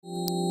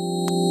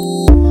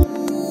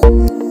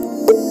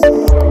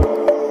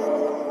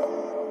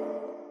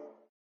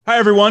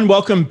everyone.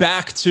 Welcome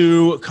back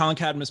to Colin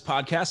Cadmus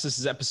Podcast. This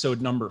is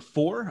episode number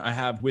 4. I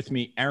have with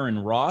me Aaron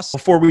Ross.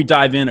 Before we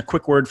dive in, a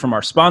quick word from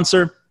our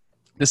sponsor.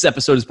 This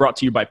episode is brought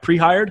to you by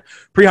Prehired.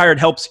 Prehired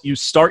helps you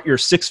start your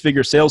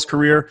 6-figure sales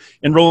career,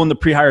 enroll in the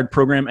Prehired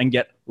program, and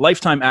get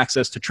lifetime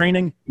access to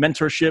training,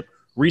 mentorship,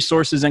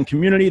 resources, and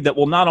community that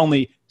will not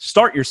only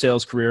start your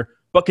sales career,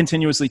 but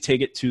continuously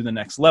take it to the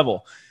next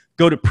level.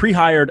 Go to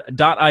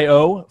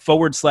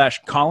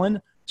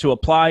prehired.io/Colin to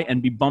apply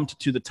and be bumped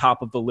to the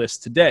top of the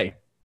list today.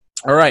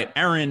 All right.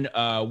 Aaron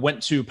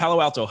went to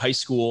Palo Alto High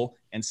School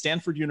and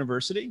Stanford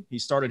University. He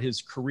started his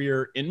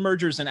career in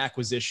mergers and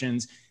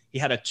acquisitions. He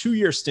had a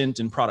 2-year stint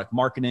in product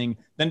marketing,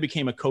 then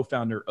became a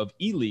co-founder of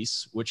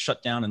eLease, which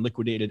shut down and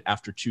liquidated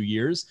after 2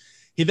 years.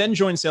 He then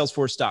joined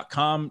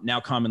Salesforce.com, now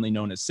commonly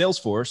known as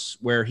Salesforce,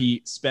 where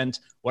he spent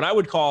what I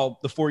would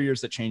call the 4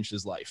 years that changed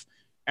his life.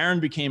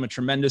 Aaron became a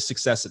tremendous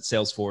success at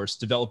Salesforce,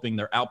 developing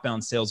their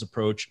outbound sales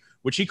approach,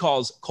 which he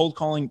calls cold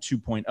calling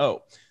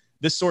 2.0.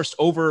 This sourced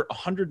over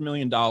 $100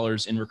 million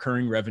in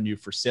recurring revenue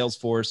for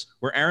Salesforce,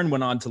 where Aaron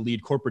went on to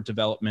lead corporate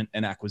development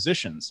and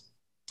acquisitions.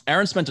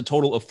 Aaron spent a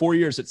total of 4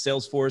 years at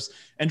Salesforce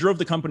and drove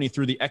the company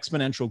through the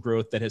exponential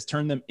growth that has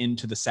turned them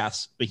into the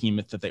SaaS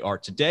behemoth that they are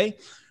today,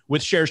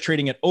 with shares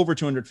trading at over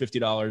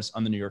 $250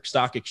 on the New York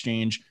Stock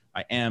Exchange.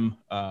 I am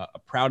a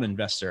proud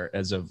investor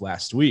as of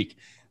last week.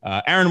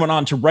 Aaron went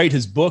on to write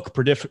his book,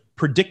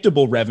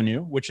 Predictable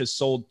Revenue, which has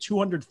sold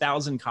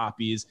 200,000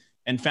 copies,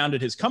 and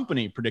founded his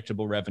company,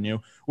 Predictable Revenue,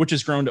 which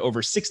has grown to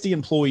over 60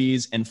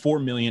 employees and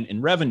 $4 million in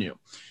revenue.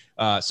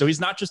 So he's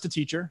not just a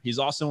teacher, he's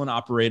also an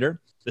operator.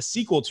 The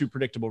sequel to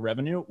Predictable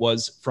Revenue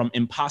was From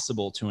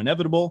Impossible to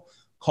Inevitable,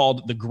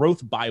 called The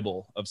Growth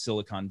Bible of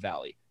Silicon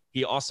Valley.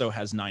 He also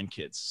has 9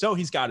 kids, so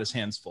he's got his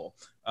hands full.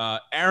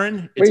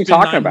 Aaron, it's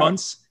been 9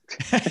 months.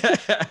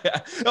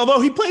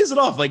 Although he plays it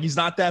off like he's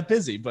not that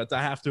busy, but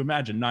I have to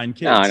imagine 9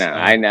 kids. No,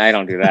 I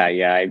don't do that.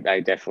 Yeah,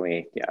 I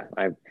definitely,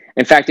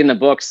 in fact, in the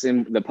books,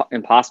 in the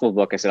Impossible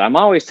book, I said, I'm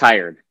always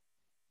tired,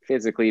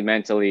 physically,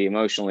 mentally,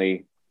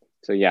 emotionally.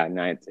 So yeah,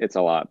 no, it's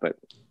a lot, but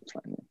it's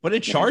fine. But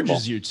it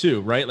charges you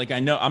too, right? Like I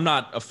know I'm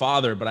not a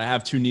father, but I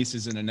have 2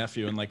 nieces and a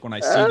nephew. And like when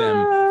I see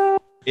them,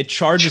 it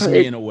charges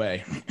me in a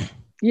way.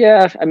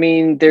 Yeah. I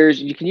mean,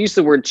 you can use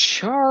the word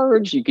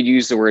charge. You could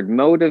use the word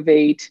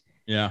motivate.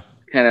 Yeah.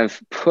 Kind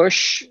of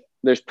push.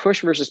 There's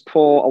push versus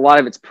pull. A lot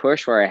of it's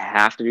push where I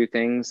have to do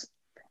things.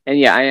 And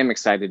yeah, I am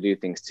excited to do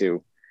things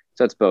too.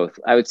 So it's both.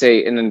 I would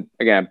say, and then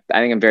again, I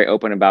think I'm very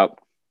open about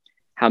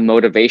how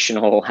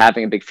motivational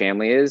having a big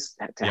family is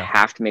to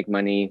have to make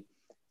money,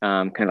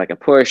 kind of like a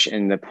push,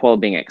 and the pull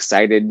being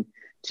excited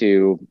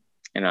to,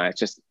 it's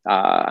just,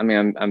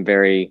 I'm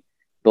very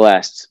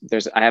blessed.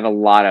 I have a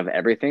lot of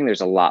everything.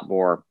 There's a lot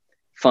more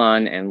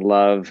fun and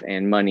love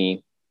and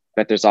money,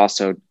 but there's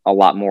also a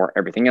lot more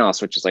everything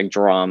else, which is like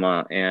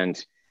drama,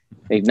 and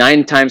like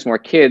 9 times more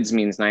kids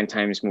means 9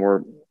 times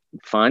more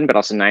fun, but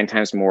also 9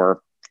 times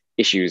more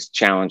issues,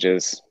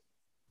 challenges,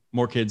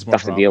 more kids, more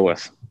stuff to deal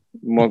with.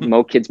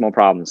 More kids, more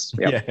problems.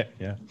 Yep.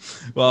 Yeah.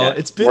 Well,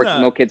 it's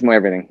been more kids, more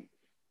everything.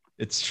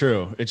 It's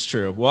true.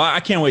 Well, I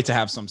can't wait to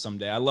have some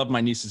someday. I love my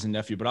nieces and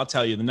nephew, but I'll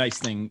tell you, the nice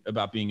thing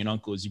about being an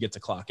uncle is you get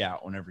to clock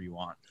out whenever you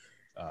want.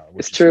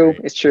 It's true.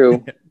 It's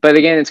true. But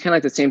again, it's kind of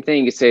like the same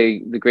thing. You say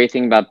the great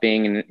thing about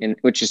being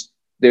which is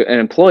an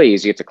employee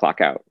is you get to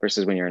clock out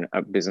versus when you're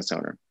a business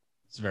owner.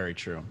 It's very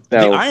true.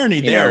 So, the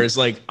irony there is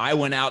like I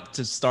went out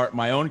to start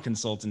my own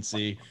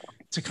consultancy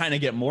to kind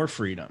of get more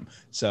freedom.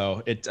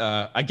 So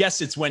I guess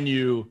it's when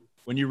you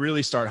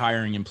really start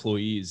hiring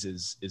employees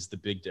is the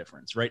big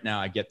difference. Right now,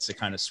 I get to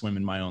kind of swim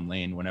in my own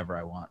lane whenever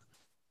I want.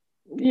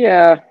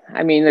 Yeah,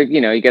 I mean,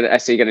 you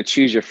got to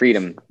choose your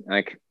freedom.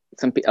 Like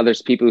some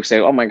others, people who say,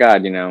 "Oh my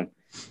God,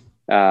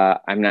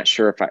 I'm not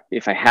sure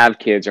if I have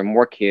kids or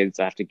more kids,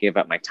 I have to give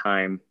up my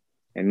time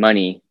and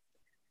money."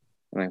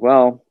 I'm like,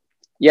 well,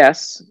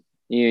 yes,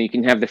 you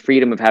can have the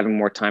freedom of having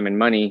more time and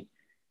money.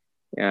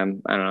 I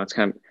don't know. It's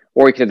kind of,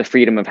 or you could have the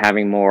freedom of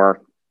having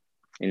more,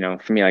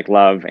 for me, like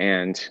love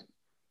and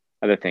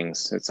other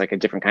things. It's like a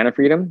different kind of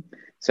freedom.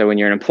 So when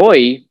you're an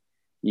employee,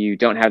 you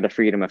don't have the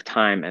freedom of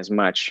time as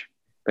much,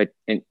 but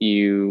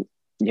you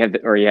have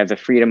the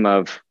freedom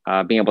of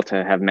being able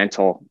to have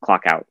mental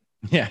clock out.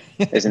 Yeah.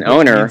 As an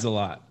owner, means a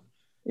lot.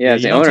 Yeah,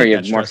 as an owner, you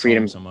have more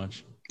freedom. So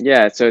much.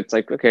 Yeah. So it's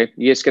like, okay,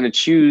 you just got to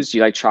choose.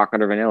 You like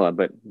chocolate or vanilla,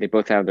 but they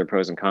both have their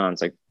pros and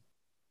cons. Like,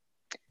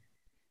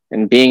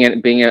 and being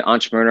an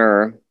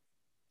entrepreneur,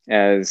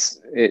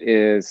 as it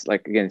is,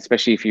 like, again,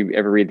 especially if you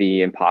ever read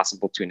the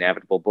Impossible to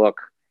Inevitable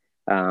book,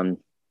 being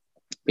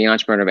an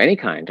entrepreneur of any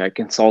kind, like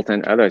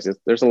consultant, others,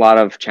 there's a lot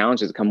of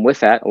challenges that come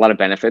with that, a lot of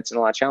benefits and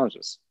a lot of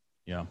challenges.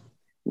 Yeah.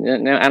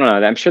 Now, I don't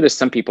know. I'm sure there's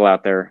some people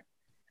out there,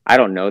 I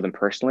don't know them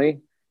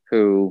personally,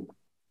 who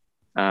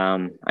I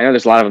know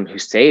there's a lot of them who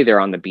say they're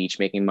on the beach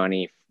making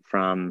money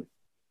from,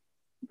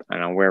 I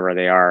don't know, wherever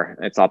they are.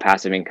 It's all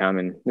passive income.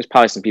 And there's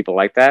probably some people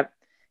like that.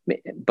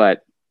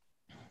 But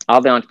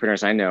all the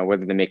entrepreneurs I know,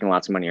 whether they're making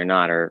lots of money or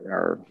not,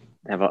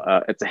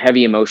 it's a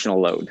heavy emotional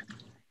load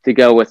to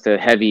go with the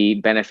heavy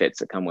benefits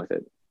that come with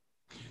it.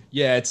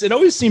 Yeah, it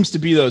always seems to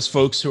be those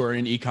folks who are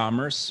in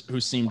e-commerce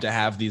who seem to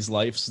have these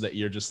lives that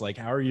you're just like,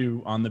 how are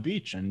you on the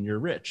beach and you're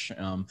rich?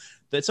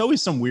 That's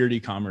always some weird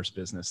e-commerce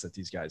business that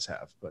these guys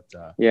have. But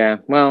yeah,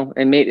 well,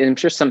 and I'm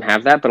sure some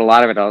have that, but a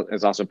lot of it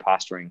is also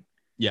posturing.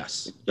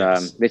 yes,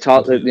 They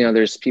talk, completely.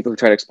 there's people who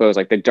try to expose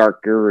like the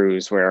dark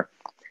gurus where,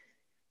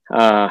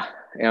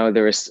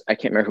 there was, I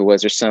can't remember who it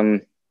was. There's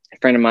some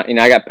friend of mine,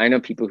 I know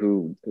people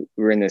who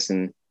were in this,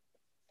 and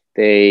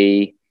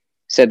they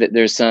said that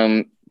there's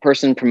some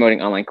person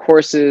promoting online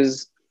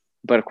courses,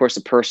 but of course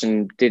the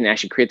person didn't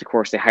actually create the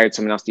course. They hired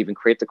someone else to even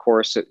create the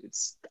course. So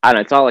I don't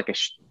know. It's all like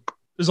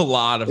There's a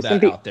lot of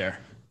that out there.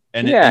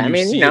 And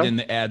you see it in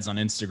the ads on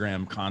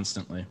Instagram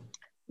constantly.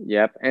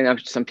 Yep. And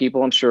some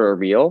people I'm sure are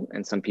real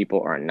and some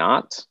people are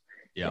not.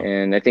 Yeah.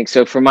 And I think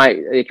so for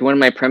one of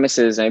my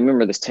premises, I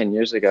remember this 10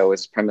 years ago,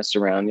 was premised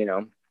around,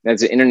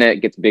 as the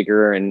internet gets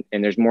bigger and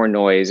there's more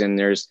noise and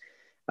there's,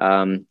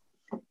 it'll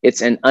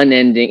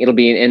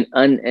be an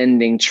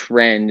unending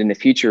trend in the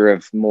future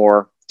of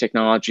more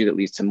technology that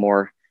leads to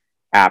more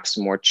apps,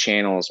 more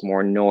channels,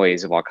 more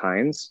noise of all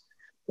kinds.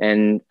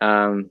 And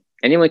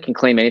anyone can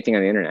claim anything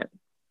on the internet.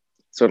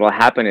 So what'll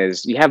happen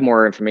is you have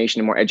more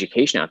information and more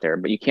education out there,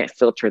 but you can't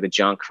filter the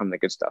junk from the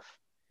good stuff.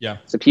 Yeah.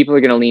 So people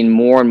are going to lean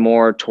more and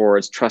more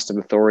towards trusted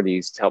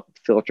authorities to help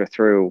filter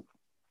through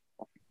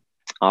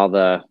all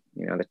the,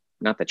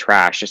 not the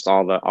trash, just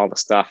all the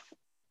stuff.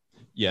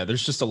 Yeah,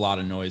 there's just a lot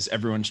of noise.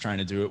 Everyone's trying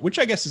to do it, which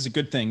I guess is a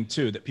good thing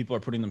too, that people are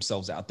putting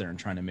themselves out there and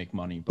trying to make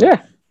money.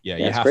 But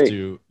you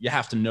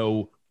have to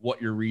know what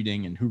you're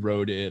reading and who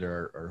wrote it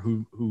or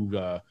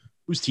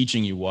who's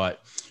teaching you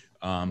what.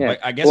 But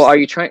I guess. Well, are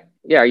you trying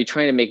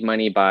to make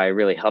money by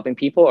really helping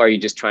people, or are you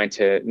just trying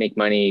to make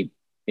money,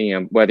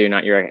 whether or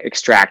not you're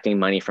extracting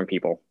money from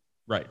people?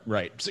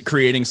 Right. So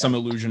creating some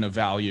illusion of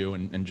value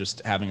and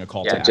just having a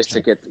call to action. Just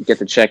to get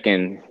the check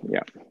in. Yeah.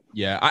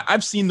 Yeah.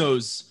 I've seen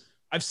those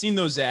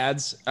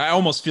ads. I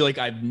almost feel like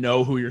I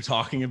know who you're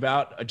talking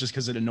about just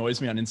because it annoys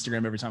me on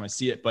Instagram every time I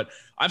see it. But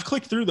I've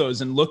clicked through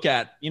those and look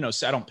at,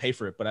 so I don't pay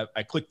for it, but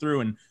I click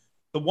through, and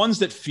the ones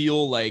that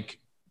feel like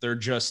they're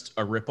just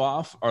a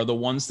ripoff are the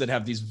ones that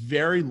have these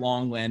very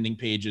long landing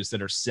pages that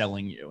are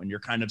selling you, and you're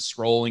kind of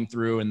scrolling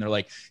through and they're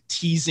like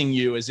teasing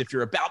you as if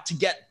you're about to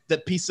get the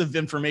piece of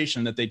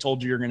information that they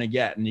told you you're going to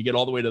get. And you get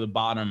all the way to the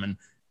bottom and,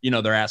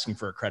 they're asking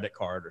for a credit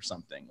card or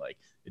something. Like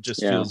it just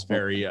feels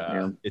very,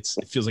 it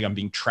feels like I'm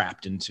being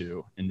trapped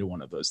into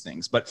one of those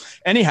things. But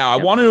anyhow, I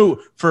want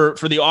to,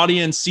 for the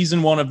audience,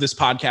 season 1 of this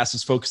podcast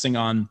is focusing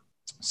on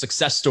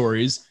success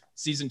stories.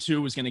 Season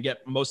 2 is going to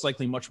get most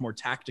likely much more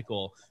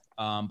tactical.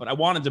 But I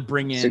wanted to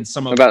bring in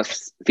about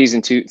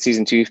season two.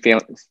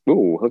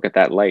 Ooh, look at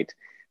that light.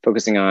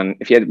 Focusing on,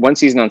 if you had one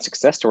season on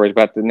success stories,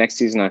 about the next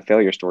season on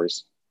failure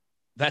stories.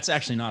 That's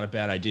actually not a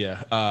bad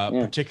idea,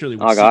 particularly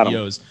with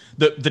CEOs.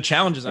 The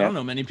challenges, I don't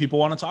know, many people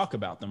want to talk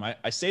about them.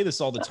 I say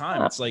this all the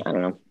time. It's like,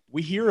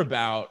 we hear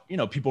about,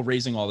 people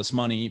raising all this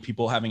money,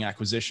 people having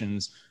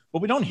acquisitions,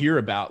 but we don't hear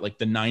about like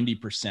the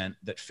 90%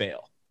 that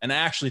fail. And I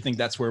actually think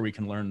that's where we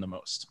can learn the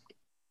most.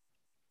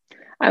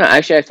 I don't know.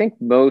 Actually, I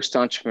think most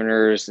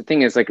entrepreneurs, the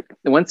thing is, like,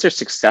 once they're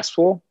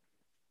successful,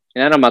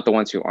 and I don't know about the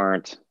ones who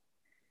aren't,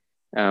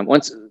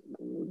 once,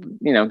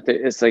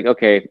 it's like,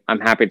 okay, I'm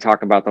happy to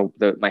talk about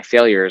my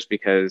failures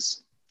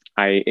because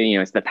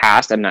it's the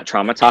past. I'm not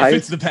traumatized. If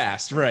it's the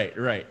past, right.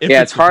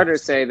 It's harder to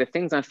say the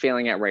things I'm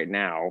failing at right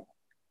now.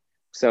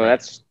 So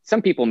that's,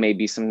 some people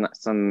maybe, some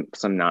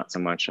not so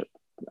much,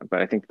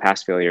 but I think the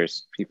past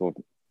failures, people,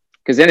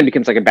 because then it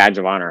becomes like a badge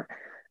of honor.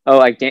 Oh,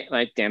 like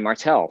Dan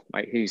Martell,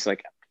 he's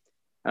like,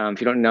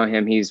 if you don't know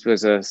him, he's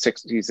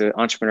an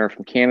entrepreneur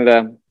from Canada.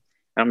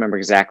 I don't remember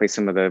exactly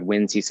some of the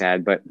wins he's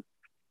had, but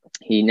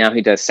he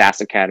does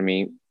SaaS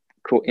Academy.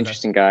 Cool,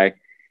 interesting guy.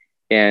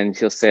 And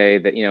he'll say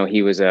that,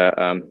 he was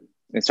and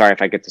sorry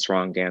if I get this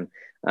wrong, Dan.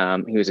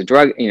 He was a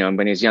drug,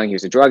 when he was young, he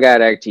was a drug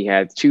addict. He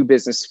had 2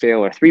 businesses fail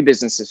or 3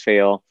 businesses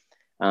fail,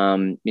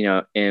 and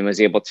was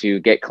able to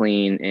get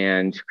clean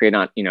and create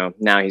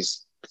now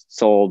he's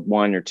sold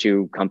 1 or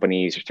 2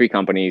 companies or 3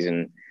 companies.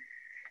 And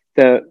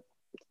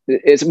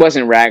it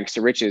wasn't rags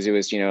to riches. It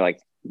was,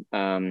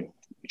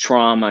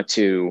 trauma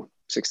to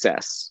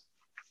success.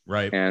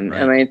 Right. And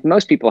I mean,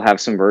 most people have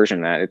some version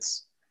of that.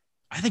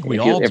 I think we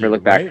all do,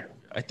 look back.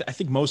 I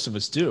think most of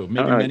us do.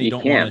 Maybe many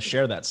don't want to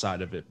share that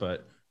side of it,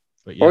 but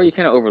yeah. Or you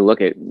kind of overlook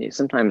it.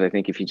 Sometimes I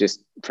think if you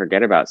just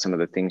forget about some of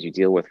the things you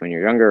deal with when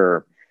you're younger,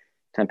 or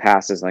time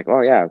passes, like,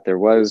 oh yeah, there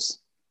was,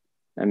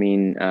 or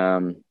you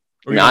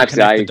connect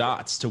the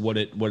dots to what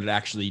it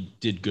actually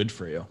did good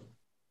for you.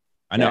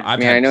 I know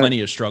I've had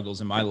plenty of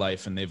struggles in my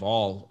life, and they've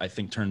all, I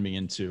think, turned me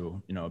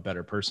into, a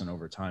better person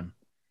over time.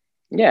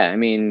 Yeah. I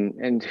mean,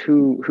 and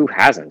who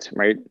hasn't,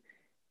 right?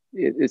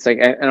 It's like,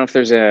 I don't know if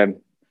there's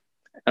an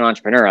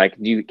entrepreneur, like,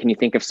 can you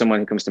think of someone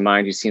who comes to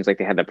mind who seems like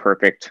they had the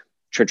perfect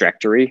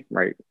trajectory,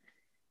 right?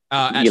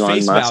 At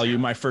face value,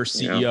 my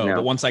first CEO,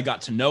 but once I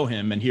got to know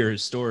him and hear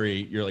his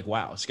story, you're like,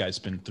 wow, this guy's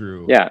been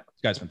through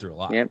a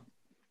lot.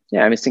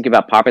 Yeah. I was thinking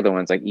about popular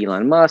ones like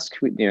Elon Musk,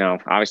 who,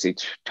 obviously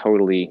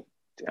totally,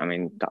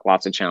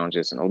 lots of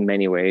challenges in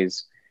many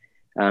ways.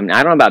 I don't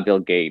know about Bill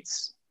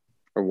Gates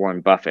or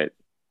Warren Buffett,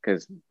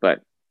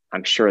 but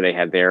I'm sure they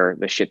had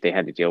the shit they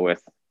had to deal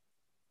with.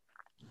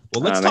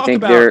 Well,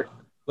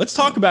 let's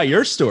talk about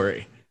your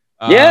story.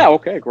 Yeah.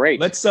 Okay. Great.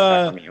 Let's.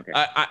 Okay.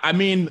 I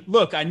mean,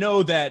 look, I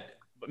know that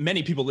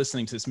many people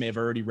listening to this may have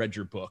already read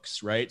your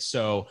books, right?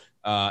 So,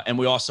 and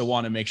we also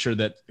want to make sure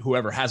that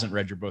whoever hasn't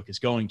read your book is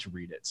going to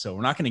read it. So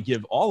we're not going to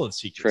give all of the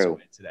secrets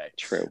away today.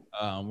 True.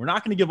 We're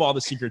not going to give all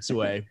the secrets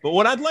away. But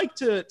what I'd like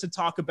to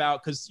talk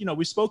about, because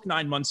we spoke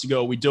 9 months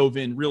ago, we dove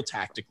in real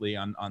tactically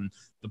on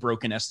the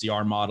broken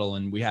SDR model,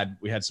 and we had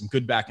some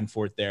good back and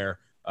forth there.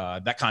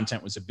 That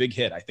content was a big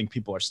hit. I think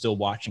people are still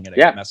watching it. I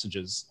get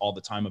messages all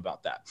the time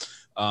about that.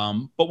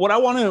 But what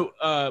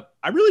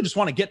I really just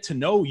want to get to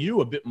know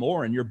you a bit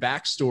more and your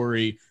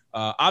backstory.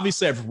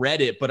 Obviously I've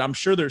read it, but I'm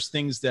sure there's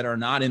things that are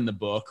not in the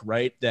book,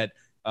 right? That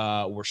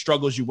were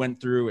struggles you went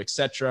through,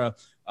 etc.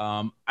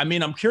 I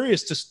mean, I'm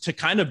curious to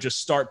kind of just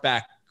start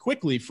back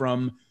quickly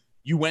from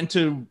you went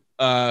to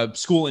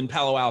school in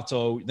Palo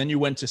Alto, then you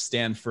went to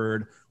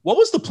Stanford. What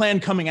was the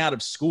plan coming out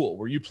of school?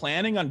 Were you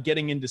planning on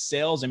getting into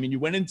sales? I mean, you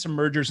went into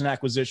mergers and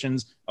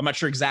acquisitions. I'm not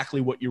sure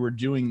exactly what you were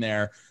doing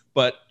there,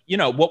 but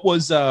what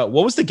was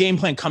the game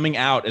plan coming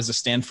out as a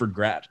Stanford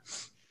grad?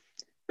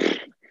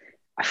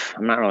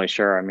 I'm not really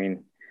sure. I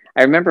mean,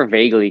 I remember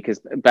vaguely because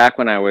back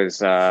when I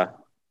was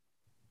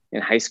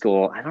in high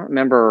school, I don't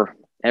remember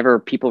ever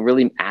people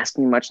really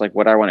asking much like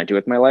what I want to do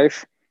with my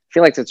life. I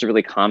feel like that's a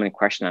really common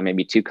question. That may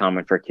be too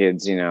common for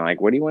kids,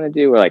 like, what do you want to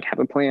do? Or like have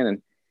a plan.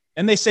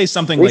 And they say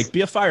something like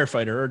be a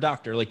firefighter or a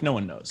doctor, like no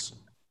one knows.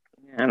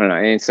 I don't know.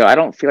 And so I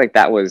don't feel like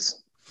that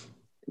was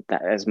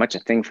that as much a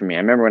thing for me. I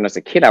remember when I was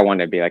a kid, I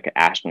wanted to be like an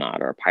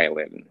astronaut or a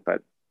pilot,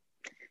 but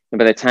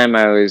by the time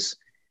I was,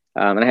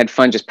 and I had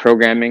fun just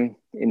programming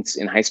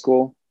in high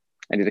school.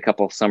 I did a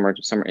couple of summer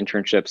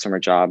internships, summer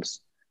jobs.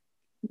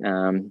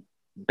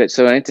 But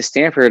so I went to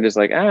Stanford is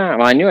like,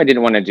 well, I knew I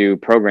didn't want to do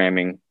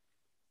programming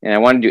and I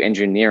wanted to do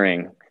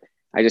engineering.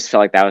 I just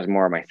felt like that was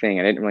more of my thing.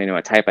 I didn't really know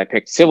what type. I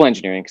picked civil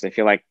engineering because I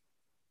feel like,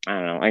 I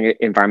don't know, like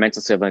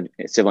environmental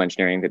civil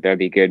engineering, that would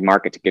be a good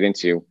market to get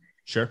into.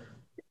 Sure.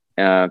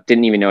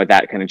 Didn't even know what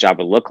that kind of job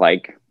would look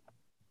like.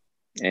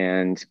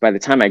 And by the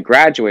time I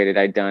graduated,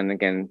 I'd done,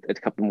 again, a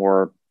couple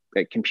more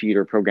like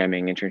computer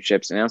programming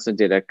internships. And I also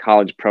did a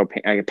college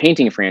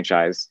painting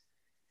franchise.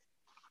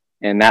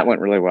 And that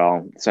went really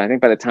well. So I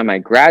think by the time I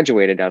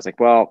graduated, I was like,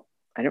 well,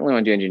 I didn't really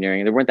want to do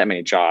engineering. There weren't that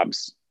many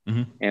jobs.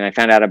 Mm-hmm. And I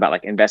found out about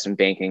like investment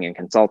banking and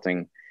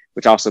consulting,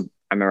 which also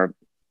I remember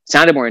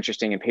sounded more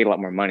interesting and paid a lot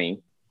more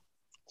money.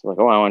 So like,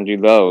 I want to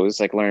do those,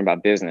 like learn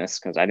about business.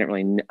 Cause I didn't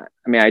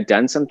really, I'd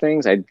done some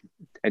things. I'd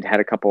had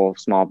a couple of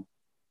small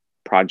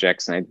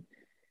projects and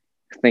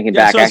thinking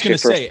back. So I was going to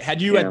say,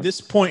 had you at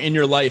this point in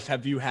your life,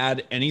 have you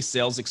had any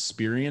sales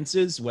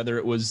experiences, whether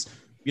it was,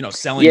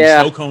 selling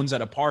snow cones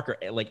at a park or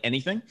like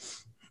anything?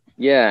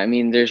 Yeah. I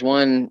mean, there's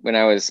one when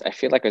I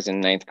feel like I was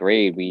in 9th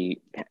grade,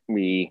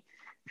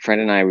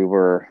 friend and I, we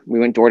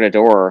went door to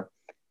door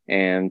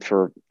and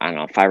for, I don't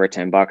know, $5 or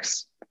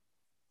 $10,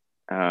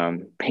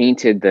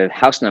 painted the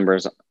house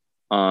numbers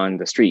on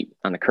the street,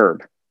 on the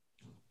curb.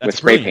 That's with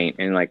spray brilliant.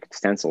 paint and like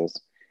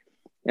stencils.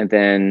 And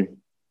then,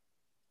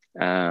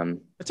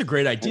 that's a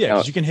great idea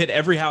because you can hit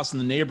every house in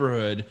the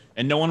neighborhood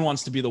and no one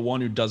wants to be the one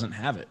who doesn't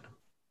have it.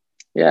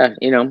 Yeah.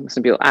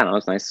 Some people, I don't know,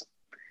 it's nice.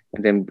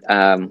 And then,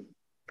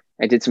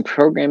 I did some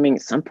programming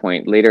at some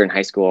point later in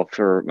high school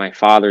for my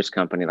father's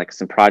company, like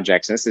some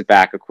projects. And this is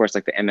back, of course,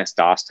 like the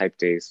MS-DOS type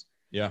days.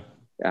 Yeah.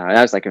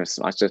 That was like, it was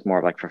just more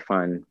of like for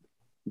fun.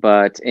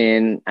 But I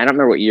don't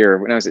remember what year,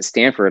 when I was at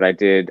Stanford, I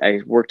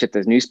worked at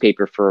the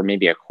newspaper for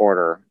maybe a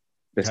quarter,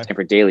 the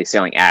Stanford Daily,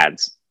 selling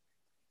ads.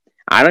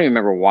 I don't even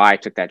remember why I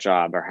took that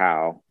job or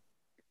how.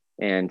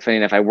 And funny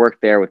enough, I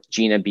worked there with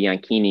Gina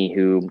Bianchini,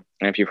 who, I don't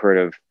know if you've heard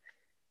of,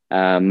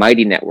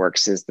 Mighty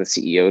Networks is the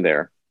CEO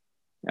there.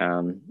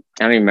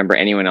 I don't even remember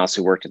anyone else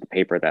who worked at the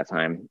paper at that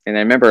time. And I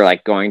remember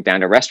like going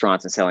down to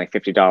restaurants and selling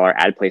 $50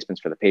 ad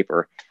placements for the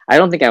paper. I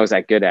don't think I was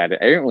that good at it.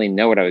 I didn't really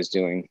know what I was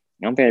doing.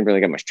 I don't think I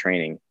really got much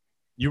training.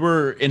 You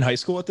were in high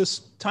school at this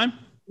time?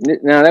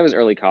 No, that was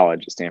early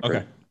college at Stanford.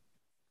 Okay.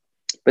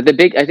 But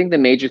I think the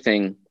major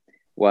thing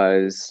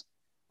was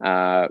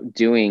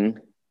doing,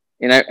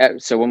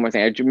 so one more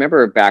thing, I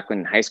remember back when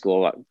in high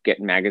school,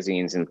 getting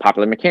magazines and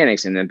Popular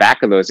Mechanics, and in the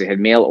back of those, they had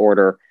mail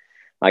order,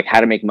 like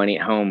how to make money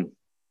at home.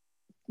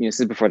 This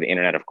is before the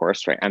internet, of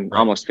course, right? I'm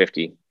almost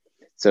 50.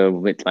 So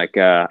with like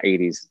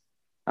 80s,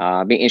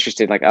 being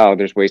interested, like, oh,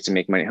 there's ways to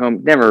make money at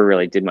home. Never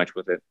really did much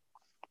with it.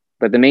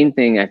 But the main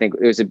thing, I think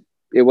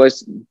it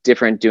was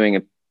different doing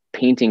a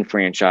painting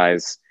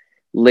franchise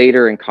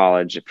later in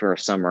college for a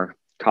summer,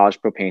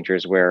 College Pro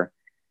Painters, where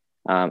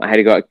I had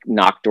to go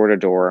knock door to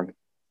door,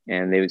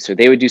 and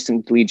they would do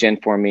some lead gen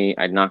for me.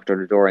 I'd knock door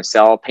to door and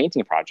sell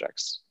painting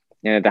projects,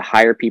 and I had to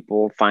hire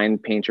people,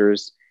 find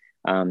painters,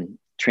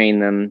 train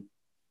them,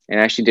 and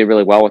I actually did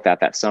really well with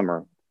that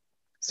summer.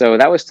 So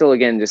that was still,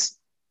 again, just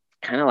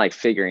kind of like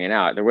figuring it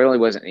out. There really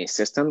wasn't any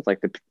systems. Like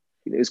it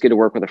was good to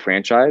work with a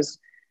franchise,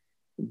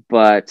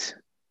 but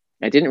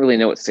I didn't really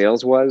know what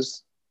sales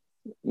was.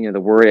 the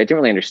word. I didn't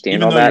really understand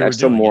Even all though that. you I were was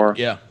still doing more, it.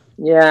 Yeah.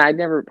 yeah, I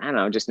don't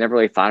know, just never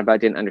really thought about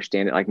it, didn't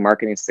understand it. Like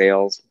marketing,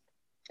 sales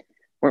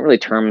weren't really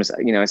terms,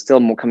 it's still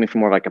more coming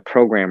from more like a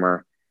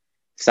programmer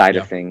side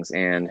of Yeah. things.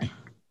 And,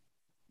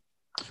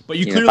 But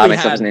you thought clearly myself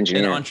as had an an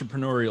engineer.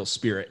 entrepreneurial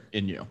spirit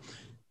in you.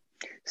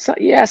 So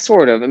yeah,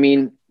 sort of. I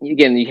mean,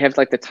 again, you have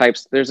like the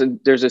types. There's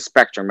a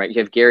spectrum, right? You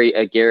have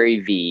Gary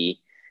V,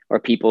 or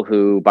people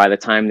who by the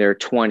time they're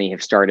 20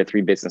 have started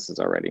 3 businesses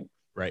already.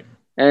 Right.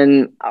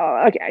 And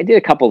I did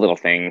a couple little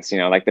things,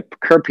 like the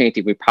curb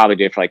painting. We probably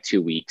did for like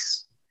 2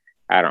 weeks.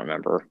 I don't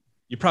remember.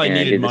 You probably And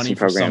I needed did money some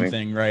for programming.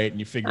 something, right? And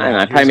you figure I don't know.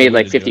 I out probably here's a made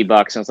way like to do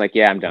 $50. it. I was like,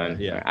 yeah, I'm done.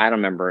 Yeah. I don't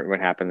remember what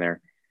happened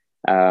there.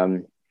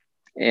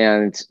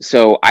 And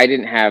so I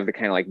didn't have the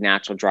kind of like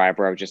natural drive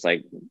where I was just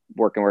like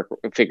work,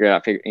 figure it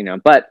out,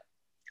 but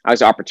I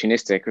was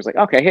opportunistic. I was like,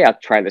 okay, hey, I'll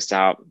try this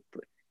out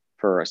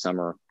for a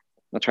summer.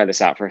 I'll try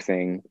this out for a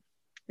thing.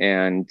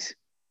 And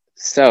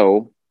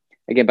so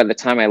again, by the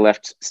time I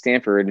left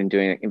Stanford and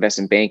doing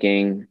investment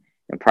banking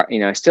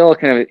and, still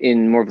kind of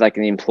in more of like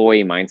an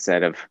employee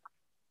mindset of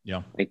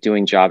like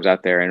doing jobs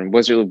out there, and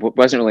wasn't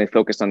really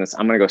focused on this.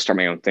 I'm going to go start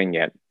my own thing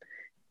yet.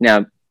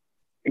 Now,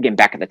 again,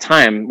 back at the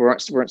time, we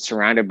weren't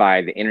surrounded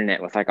by the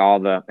internet with like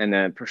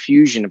the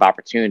profusion of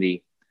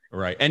opportunity.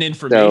 Right. And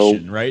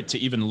information, right? To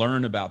even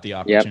learn about the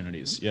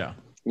opportunities. Yep.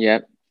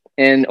 Yep.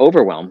 And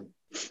overwhelm.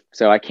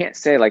 So I can't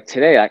say like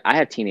today, I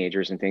have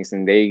teenagers and things,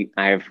 and they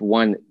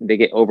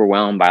get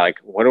overwhelmed by like,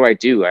 what do I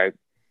do?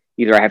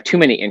 Either I have too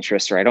many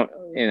interests, or I don't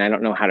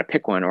know how to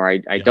pick one, or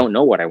I don't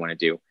know what I want to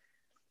do.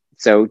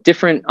 So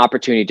different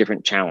opportunity,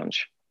 different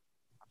challenge.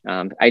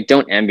 I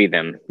don't envy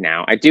them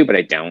now. I do, but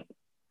I don't.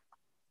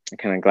 I'm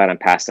kind of glad I'm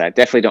past that.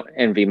 Definitely don't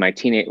envy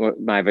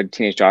I have a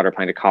teenage daughter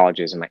applying to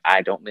colleges. I'm like,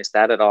 I don't miss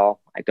that at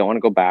all. I don't want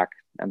to go back.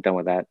 I'm done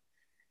with that.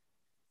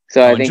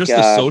 So I think just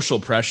the social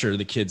pressure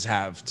the kids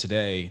have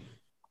today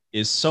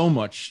is so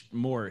much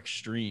more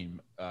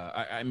extreme.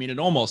 I mean, it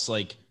almost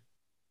like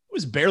it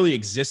was barely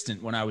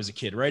existent when I was a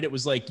kid, right? It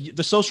was like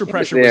the social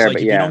pressure was like,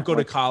 if you don't go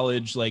to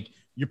college, like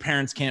your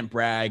parents can't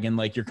brag, and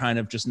like you're kind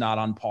of just not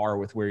on par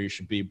with where you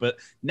should be. But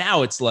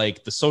now it's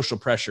like the social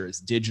pressure is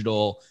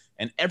digital,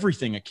 and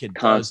everything a kid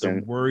does,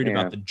 they're worried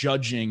about the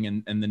judging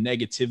and the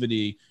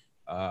negativity.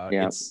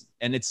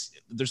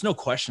 There's no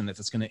question that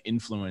that's going to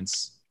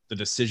influence the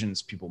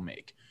decisions people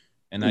make.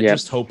 And I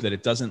just hope that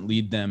it doesn't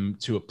lead them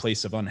to a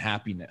place of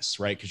unhappiness,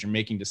 right? Because you're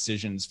making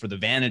decisions for the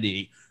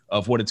vanity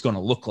of what it's going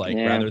to look like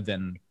rather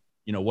than,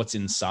 what's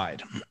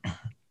inside.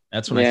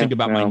 That's when I think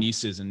about my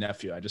nieces and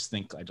nephew. I just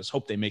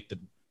hope they make the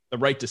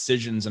right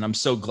decisions. And I'm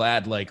so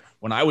glad, like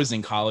when I was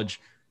in college,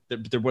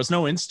 there was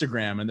no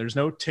Instagram and there's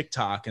no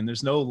TikTok and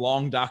there's no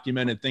long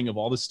documented thing of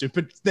all the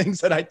stupid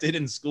things that I did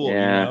in school,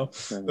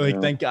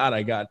 thank God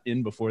I got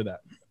in before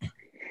that.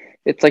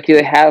 It's like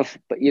they have,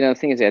 but the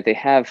thing is that they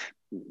have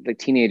the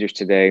teenagers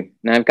today,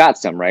 and I've got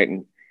some, right?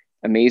 And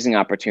amazing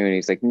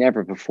opportunities like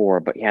never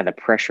before, but the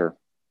pressure.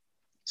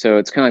 So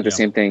it's kind of like the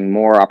same thing,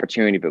 more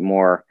opportunity, but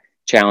more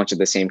challenge at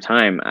the same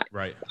time.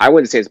 Right. I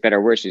wouldn't say it's better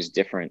or worse, it's just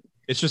different.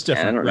 It's just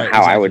different. And I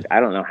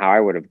don't know how I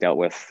would have dealt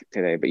with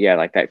today, but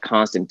like that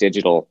constant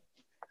digital,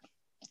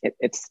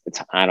 it's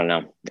I don't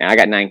know. I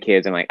got 9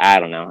 kids. I'm like, I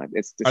don't know.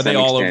 Are they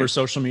all over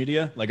social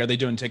media? Like, are they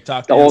doing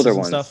TikTok? The older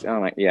ones. Stuff?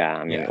 I'm like,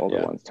 the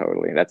older ones,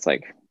 totally. That's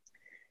like,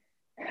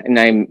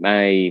 and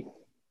my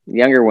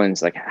younger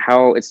ones, like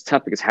how it's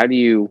tough because how do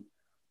you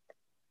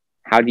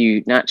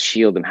not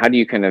shield them? How do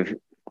you kind of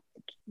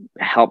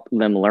help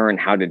them learn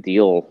how to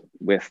deal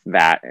with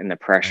that and the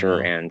pressure?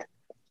 And,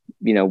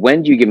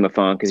 when do you give them a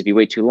phone? Because if you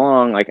wait too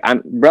long, like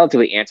I'm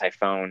relatively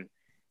anti-phone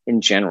in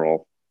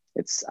general.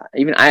 It's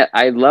even,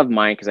 I love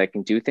mine because I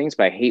can do things,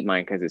 but I hate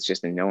mine because it's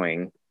just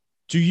annoying.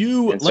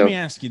 Let me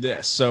ask you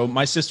this. So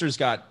my sister's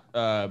got,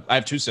 I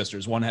have 2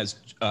 sisters. One has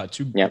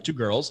two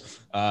girls.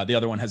 The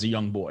other one has a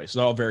young boy. So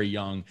they're all very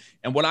young.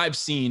 And what I've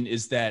seen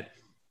is that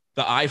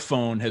the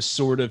iPhone has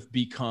sort of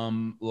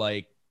become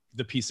like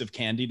the piece of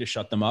candy to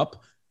shut them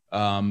up.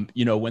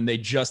 When they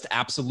just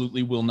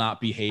absolutely will not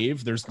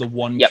behave, there's the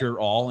one cure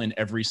all in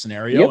every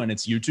scenario, and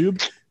it's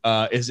YouTube.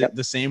 Is it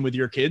the same with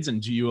your kids?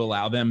 And do you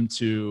allow them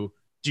to,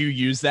 do you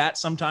use that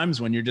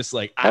sometimes when you're just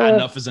like,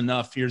 enough is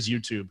enough, here's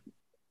YouTube?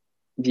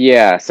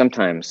 Yeah,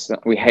 sometimes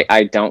we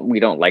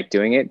don't like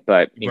doing it,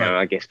 but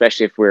like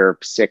especially if we're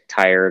sick,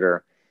 tired,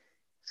 or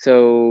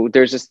so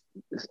there's just,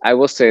 I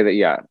will say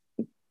that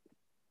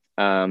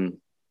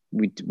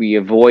we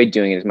avoid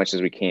doing it as much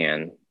as we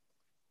can.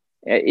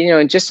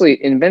 And just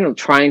and then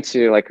trying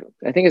to, like,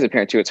 I think as a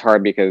parent too, it's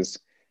hard because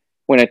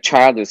when a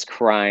child is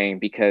crying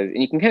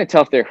and you can kind of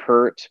tell if they're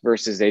hurt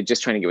versus they're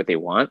just trying to get what they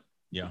want.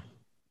 Yeah.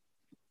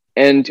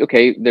 And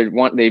okay,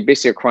 they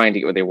basically are crying to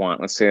get what they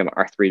want. Let's say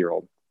our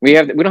 3-year-old. We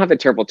don't have the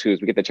terrible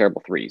 2s, we get the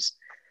terrible 3s.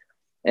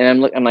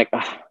 And I'm like,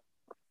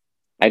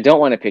 I don't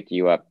want to pick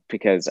you up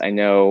because I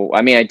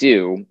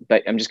do,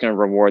 but I'm just going to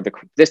reward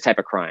this type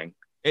of crying.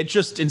 It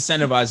just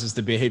incentivizes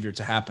the behavior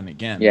to happen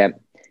again. Yeah.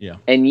 Yeah.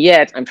 And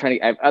yet I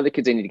have other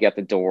kids I need to get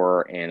the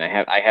door. And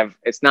I have,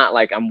 it's not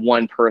like I'm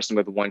one person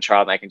with one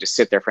child and I can just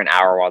sit there for an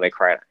hour while they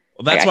cry.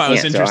 Well, that's why I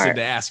was interested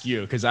to ask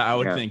you, because I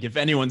would think if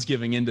anyone's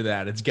giving into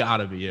that, it's got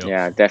to be you.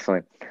 Yeah,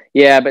 definitely.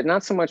 Yeah, but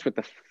not so much with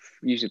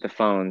usually the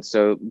phone.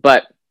 So,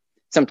 but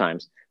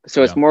sometimes.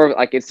 So it's more of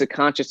like it's a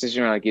conscious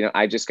decision. Like,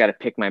 I just got to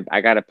pick my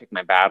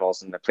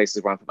battles and the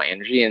places where I put my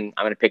energy, and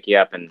I'm going to pick you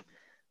up.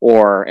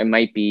 Or it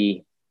might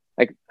be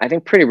like, I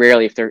think pretty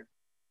rarely if they're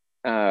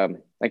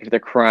like if they're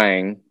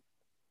crying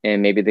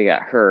and maybe they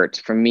got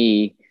hurt. For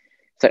me,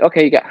 it's like,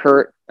 okay, you got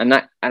hurt. I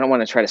don't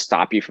want to try to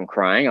stop you from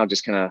crying. I'll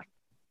just kind of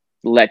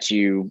let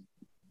you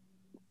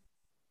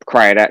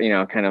cry it out,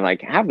 kind of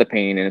like have the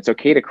pain, and it's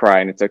okay to cry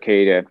and it's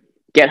okay to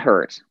get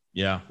hurt.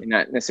 Yeah. And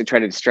not necessarily try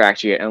to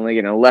distract you, only,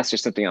 unless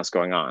there's something else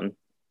going on.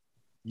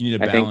 You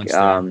need a balance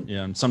there.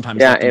 Yeah. And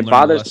sometimes it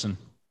bothers,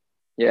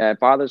 it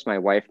bothers my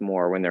wife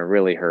more when they're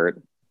really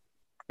hurt.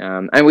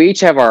 And we each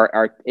have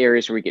our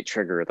areas where we get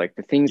triggered, like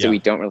the things that we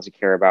don't really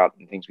care about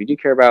and things we do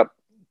care about,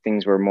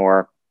 things we're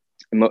more,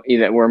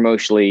 that we're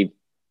emotionally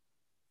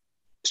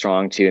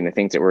strong to, and the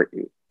things that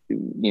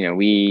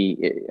we,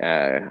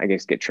 I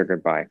guess, get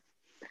triggered by.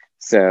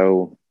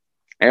 So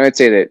I would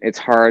say that it's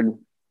hard.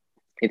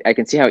 I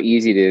can see how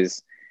easy it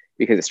is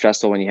because it's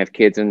stressful when you have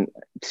kids, and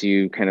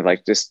to kind of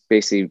like just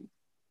basically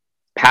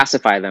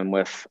pacify them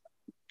with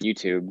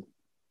YouTube.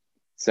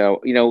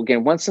 So,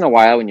 again, once in a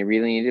while when you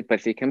really need it, but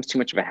if it becomes too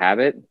much of a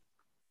habit,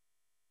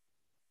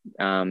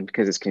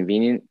 because it's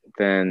convenient,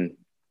 then,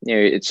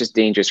 it's just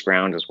dangerous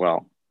ground as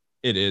well.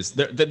 It is.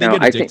 They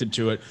get addicted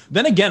to it.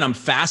 Then again, I'm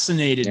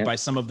fascinated by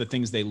some of the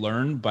things they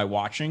learn by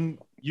watching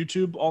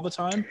YouTube all the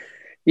time.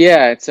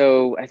 Yeah,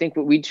 so I think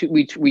what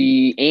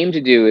we aim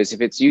to do is,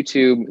 if it's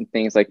YouTube and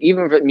things like,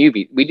 even for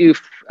movie, we do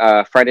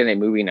Friday night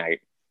movie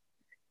night,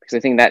 because I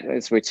think that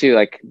is where too,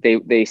 like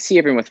they see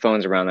everyone with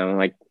phones around them. And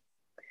like,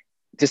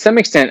 to some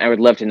extent, I would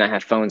love to not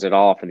have phones at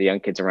all for the young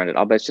kids around it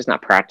all, but it's just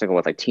not practical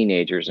with like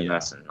teenagers and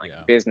us and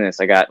like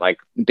business. I got like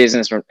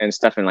business and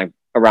stuff in like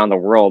around the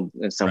world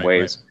in some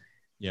ways. Right.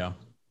 Yeah.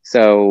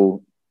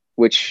 So,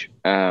 which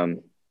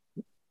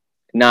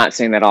not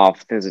saying that off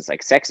because it's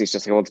like sexy. It's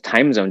just like, well, it's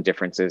time zone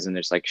differences and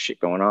there's like shit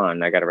going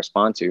on I got to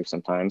respond to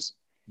sometimes.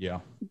 Yeah.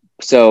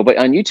 So, but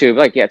on YouTube,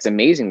 like, it's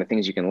amazing the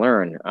things you can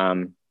learn.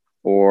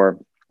 Or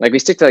like we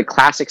stick to like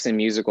classics and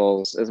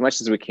musicals as much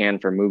as we can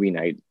for movie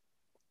night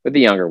with the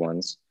younger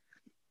ones.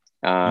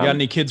 You got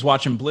any kids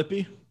watching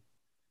Blippi?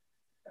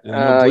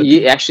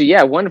 Actually,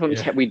 one of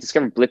them we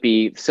discovered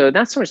Blippi. So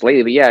not so much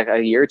lately, but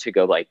a year or two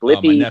ago, like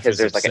Blippi, because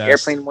there's like an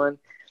airplane one.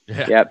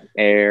 Yeah. Yep.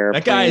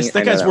 Airplane.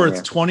 That guy's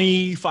worth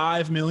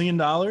 $25 million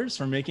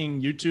for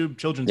making YouTube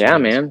children's videos. Yeah,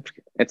 man.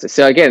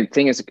 So again, the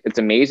thing is, it's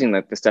amazing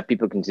that the stuff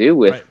people can do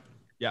with. Right.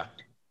 Yeah.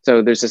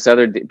 So there's this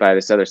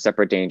other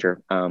separate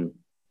danger.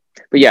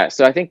 But yeah,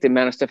 so I think the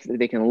amount of stuff that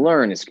they can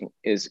learn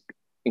is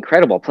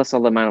incredible. Plus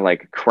all the amount of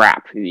like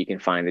crap that you can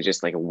find that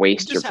just like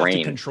waste your brain.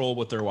 Have to control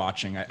what they're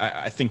watching.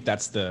 I think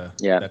that's the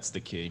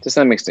key. To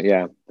some extent,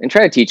 yeah. And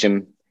try to teach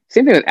them.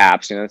 Same thing with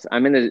apps.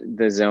 I'm in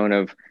the zone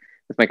of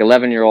with like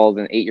 11-year-old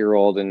and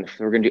 8-year-old, and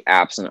we're gonna do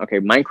apps. And okay,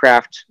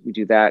 Minecraft, we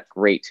do that,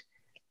 great.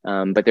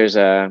 But there's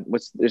a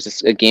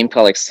game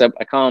called like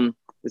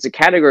there's a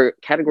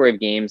category of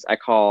games I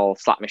call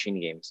slot machine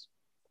games.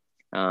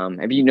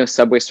 Have you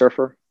Subway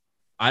Surfer?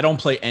 I don't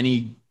play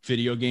any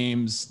video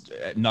games,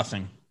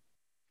 nothing.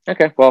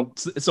 Okay, well,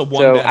 it's a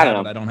bad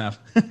habit I don't have.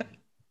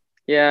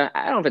 Yeah,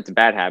 I don't know if it's a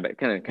bad habit. It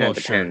kind of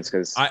depends,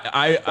 because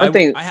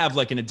I have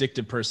like an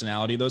addictive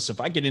personality though. So if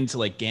I get into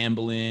like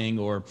gambling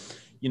or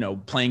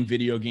playing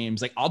video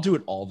games, like I'll do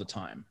it all the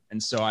time,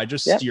 and so I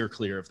just steer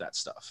clear of that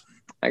stuff.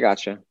 I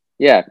gotcha.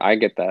 Yeah, I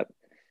get that.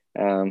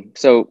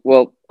 So,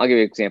 well, I'll give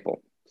you an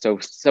example. So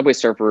Subway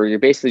Surfer, you're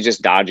basically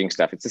just dodging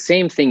stuff. It's the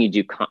same thing you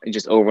do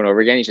just over and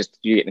over again. It's just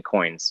you getting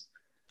coins.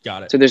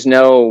 Got it. So there's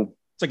no.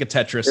 It's like a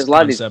Tetris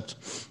concept,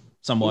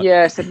 somewhat.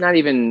 Yeah, it's not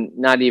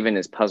even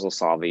as puzzle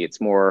solving. It's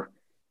more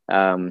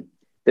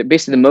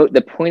basically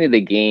the point of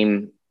the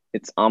game.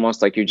 It's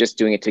almost like you're just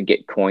doing it to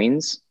get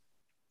coins.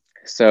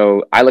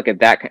 So I look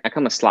at that. I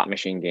call it a slot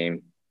machine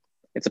game.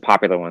 It's a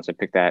popular one, so I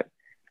picked that.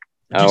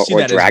 Do you see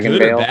that as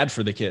good or bad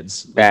for the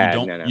kids? Bad.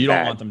 You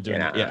don't want them doing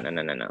that. Yeah.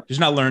 No.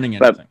 Just not learning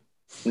anything.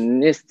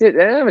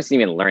 It's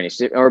even learning.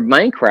 Or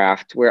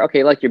Minecraft, where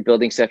like you're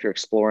building stuff, you're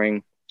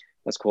exploring.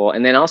 That's cool.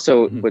 And then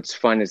also what's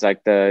fun is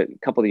like a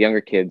couple of the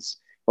younger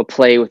kids will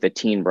play with a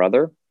teen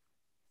brother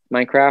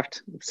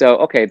Minecraft. So,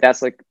 okay,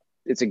 that's like,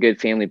 it's a good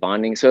family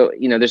bonding. So,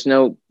 it's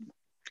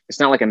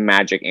not like a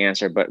magic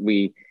answer, but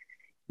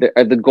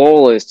the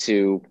goal is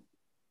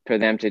for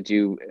them to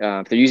do,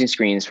 if they're using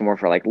screens for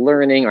like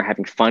learning or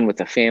having fun with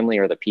the family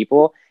or the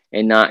people,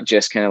 and not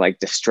just kind of like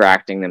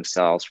distracting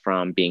themselves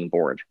from being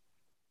bored.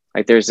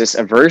 Like there's this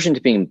aversion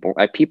to being bored.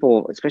 Like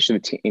people, especially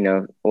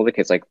older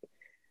kids, like,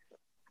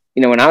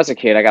 when I was a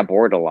kid, I got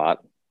bored a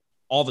lot.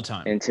 All the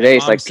time. And today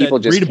it's like people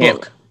just read a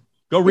book.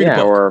 Go read a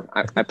book. Or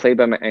I played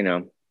by my,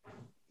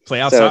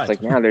 play outside. So it's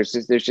like now there's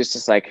just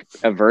this like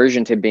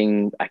aversion to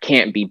being, I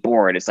can't be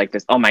bored. It's like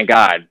this, oh my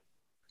God.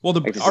 Well,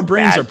 our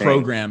brains are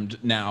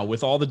programmed now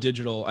with all the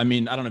digital. I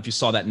mean, I don't know if you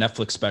saw that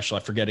Netflix special.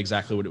 I forget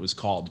exactly what it was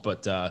called,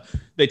 but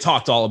they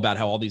talked all about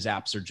how all these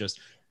apps are just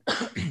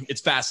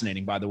It's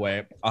fascinating, by the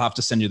way. I'll have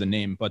to send you the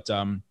name, but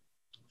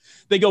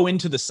they go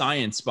into the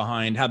science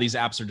behind how these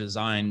apps are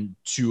designed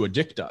to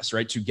addict us,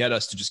 right? To get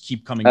us to just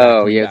keep coming back.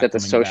 Oh, coming yeah. back, Is that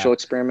the coming social back.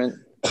 experiment?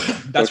 That's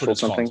Social what it's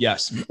something? called.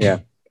 Yes. Yeah.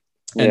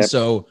 And Yeah.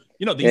 so,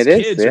 these It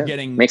is, kids yeah. are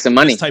getting Make some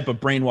money. this type of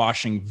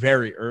brainwashing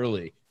very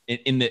early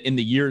in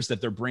the years that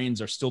their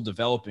brains are still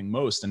developing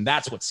most. And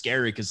that's what's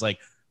scary, because like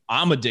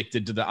I'm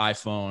addicted to the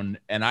iPhone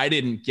and I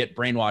didn't get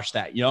brainwashed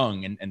that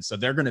young. And so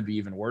they're going to be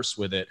even worse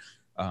with it.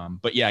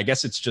 But yeah, I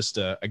guess it's just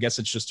a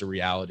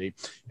reality.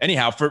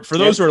 Anyhow, for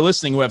those who are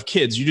listening who have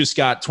kids, you just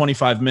got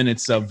 25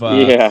 minutes of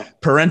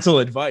parental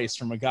advice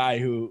from a guy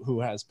who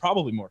has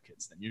probably more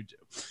kids than you do.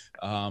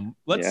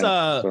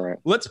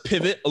 Let's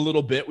pivot a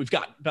little bit. We've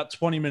got about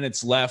 20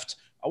 minutes left.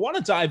 I want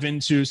to dive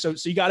into, so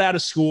you got out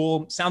of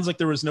school. Sounds like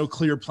there was no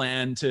clear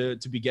plan to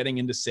be getting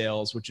into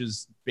sales, which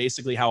is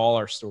basically how all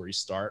our stories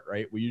start,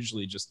 right? We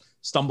usually just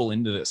stumble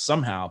into this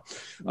somehow.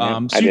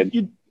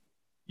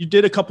 You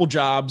did a couple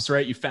jobs,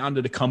 right? You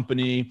founded a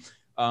company.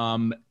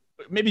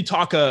 Maybe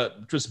talk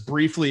just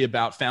briefly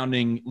about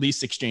founding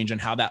Lease Exchange and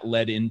how that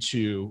led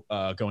into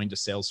going to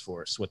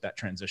Salesforce, what that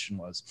transition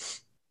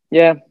was.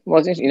 Yeah.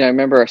 Well, I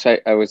remember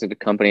I was at a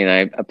company and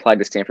I applied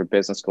to Stanford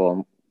Business School.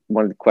 And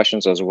one of the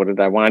questions was, what did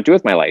I want to do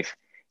with my life?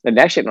 And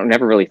actually, I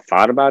never really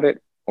thought about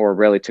it or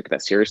really took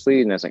that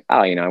seriously. And I was like,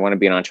 I want to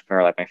be an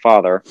entrepreneur like my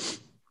father.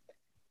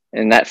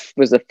 And that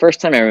was the first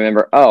time I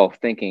remember,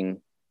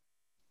 thinking,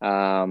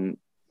 I'll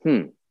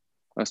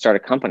start a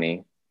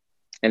company.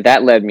 And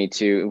that led me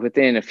to,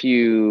 within a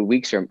few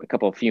weeks or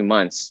a few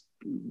months,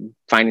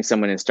 finding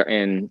someone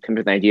and come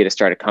to an idea to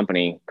start a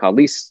company called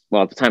Lease.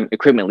 Well, at the time,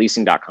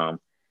 equipmentleasing.com.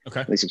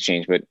 Okay. Lease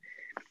Exchange. But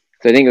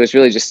so I think it was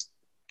really just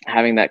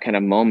having that kind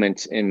of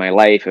moment in my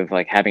life of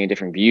like having a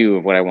different view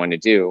of what I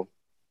wanted to do.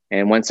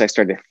 And once I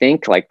started to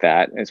think like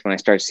that, is when I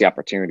started to see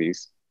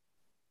opportunities.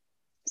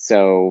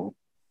 So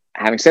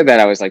having said that,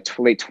 I was like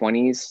late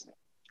 20s.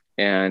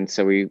 And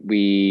so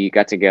we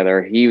got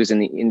together. He was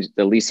in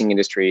the leasing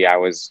industry. I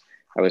was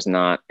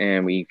not.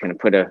 And we kind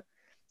of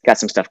got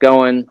some stuff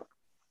going.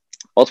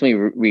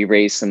 Ultimately, we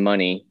raised some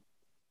money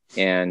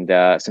and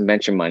some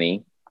venture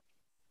money.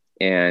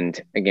 And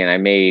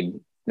again,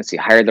 didn't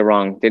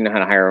know how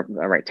to hire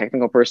a right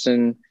technical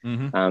person.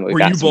 Mm-hmm.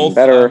 Were you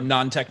both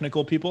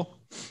non-technical people?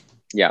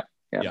 Yeah.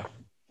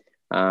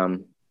 But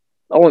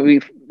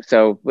the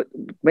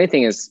main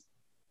thing is,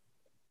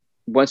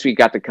 once we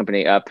got the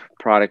company up,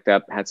 product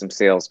up, had some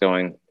sales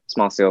going,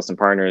 small sales and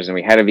partners, and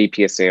we had a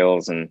VP of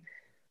sales. And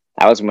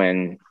that was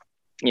when,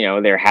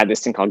 there had this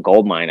thing called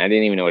Goldmine. I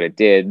didn't even know what it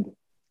did.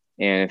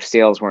 And if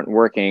sales weren't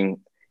working,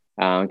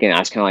 again, I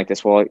was kind of like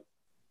this, well,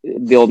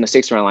 the old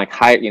mistakes around like,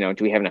 do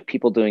we have enough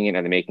people doing it?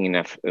 Are they making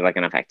enough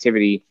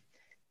activity?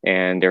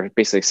 And they're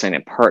basically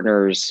signing up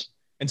partners.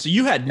 And so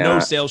you had no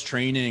sales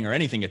training or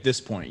anything at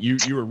this point. You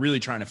were really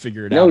trying to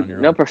figure it out on your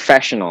own. No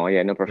professional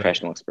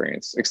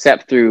experience,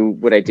 except through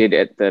what I did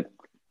at the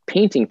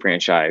painting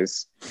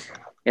franchise.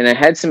 And I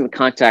had some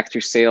contact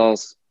through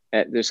sales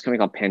at this company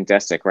called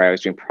Pandestic, where I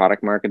was doing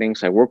product marketing.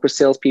 So I worked with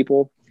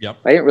salespeople. Yep.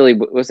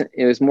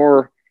 It was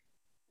more,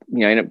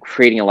 I ended up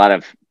creating a lot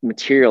of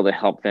material to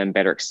help them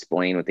better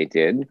explain what they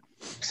did.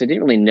 So I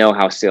didn't really know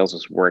how sales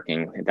was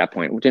working at that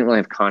point. We didn't really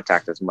have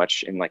contact as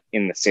much in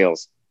the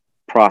sales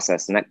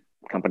process. And that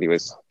company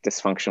was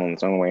dysfunctional in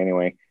its own way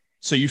anyway.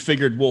 So you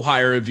figured we'll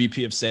hire a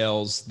VP of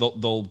sales.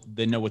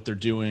 They know what they're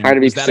doing. Hired a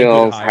VP of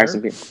sales, hired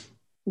some people.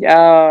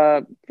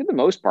 Yeah, for the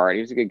most part,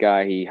 he was a good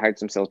guy. He hired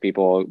some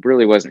salespeople. It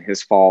really wasn't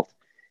his fault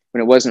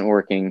when it wasn't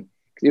working.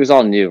 It was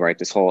all new, right?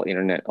 This whole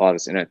internet, all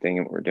this internet thing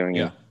that we're doing.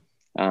 Yeah.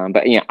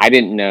 But I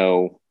didn't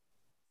know.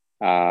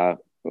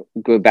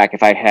 Go back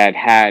if I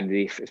had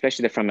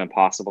especially the From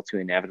Impossible to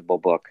Inevitable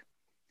book,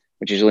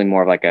 which is really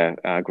more of like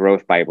a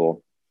growth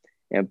Bible.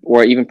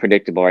 Or even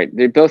predictable, right?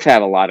 They both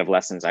have a lot of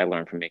lessons I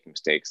learned from making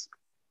mistakes.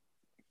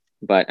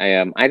 But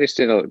I just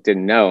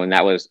didn't know, and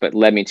but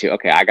led me to,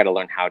 okay, I got to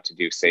learn how to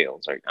do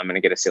sales. Right? I'm going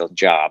to get a sales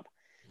job,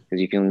 because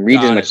you can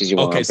read as much as you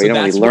want, but you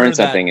don't really learn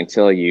something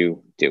until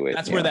you do it.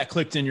 That's where that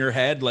clicked in your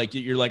head. Like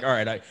you're like, all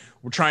right,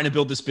 we're trying to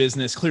build this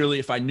business. Clearly,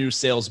 if I knew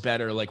sales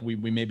better, like we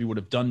maybe would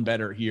have done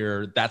better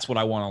here. That's what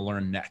I want to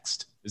learn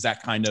next. Is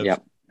that kind of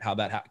how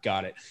that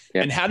got it?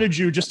 Yep. And how did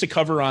you, just to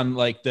cover on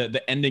like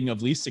the ending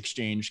of Lease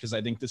Exchange, because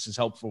I think this is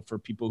helpful for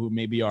people who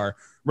maybe are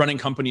running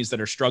companies that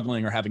are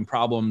struggling or having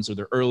problems or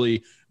they're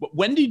early.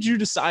 When did you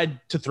decide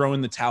to throw in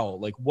the towel?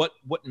 Like what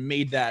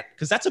made that?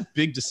 Because that's a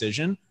big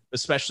decision,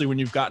 especially when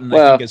you've gotten,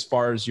 I think, as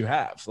far as you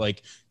have.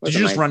 Like, did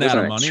you just run out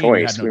of money?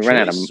 Choice. We ran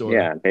out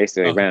of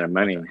basically ran out of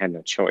money and had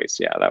no choice.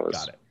 Yeah, that was.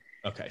 Got it.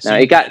 Okay. So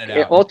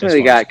it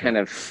ultimately got kind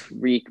of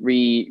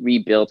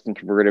rebuilt and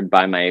converted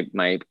by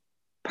my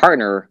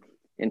partner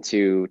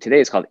into,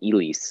 today it's called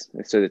eLease.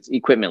 So it's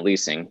equipment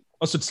leasing.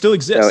 Oh, so it still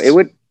exists. So it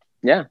would,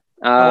 yeah.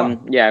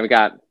 We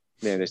got,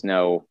 there's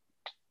no,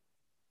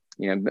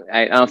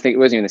 I don't think it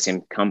wasn't even the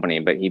same company,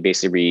 but he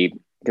basically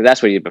because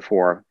that's what he did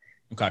before.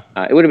 Okay.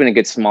 It would have been a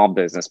good small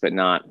business, but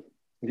not,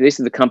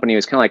 basically the company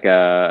was kind of like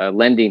a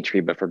lending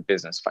tree, but for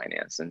business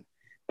finance. And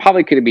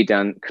probably could have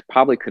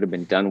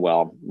been done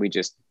well. We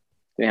just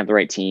didn't have the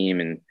right team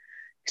and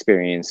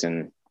experience,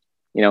 and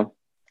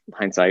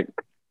hindsight.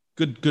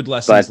 Good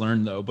lessons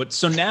learned though. But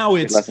so now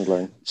it's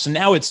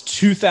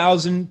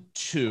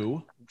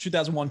 2001,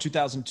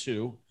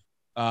 2002,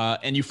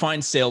 and you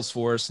find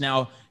Salesforce.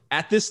 Now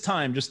at this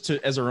time,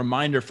 as a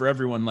reminder for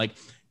everyone, like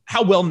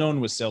how well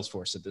known was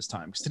Salesforce at this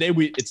time? Because today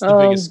it's the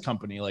biggest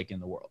company like in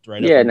the world,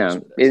 right? Yeah,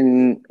 no.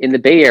 In the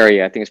Bay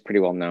Area, I think it's pretty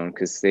well known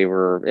because they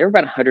were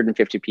about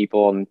 150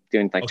 people and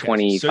doing like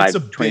 25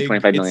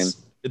 million.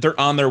 They're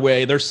on their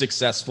way. They're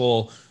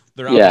successful.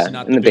 They're obviously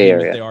not the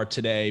behemoth they are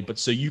today, but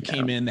so you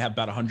came in, they have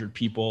about 100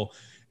 people.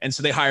 And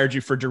so they hired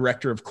you for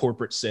director of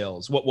corporate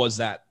sales. What was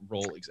that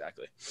role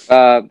exactly?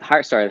 They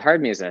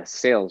hired me as a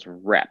sales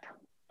rep.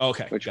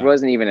 Okay. Which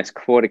wasn't even as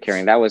quota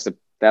carrying. That was the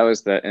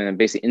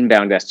basically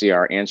inbound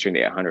SDR answering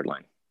the 800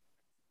 line.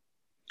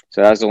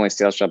 So that was the only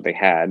sales job they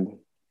had. And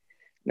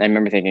I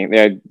remember thinking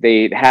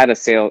they had a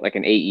sale, like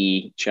an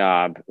AE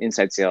job,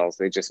 inside sales.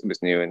 It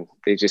was new and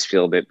they just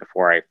filled it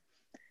before I,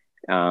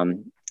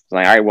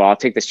 like, all right, well, I'll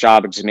take this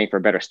job and just make for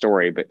a better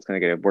story, but it's going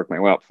to work my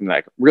way up from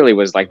like really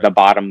was like the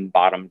bottom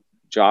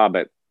job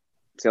at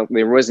sales.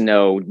 There was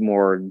no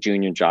more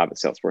junior job at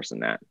Salesforce than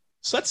that.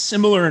 So that's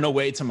similar in a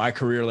way to my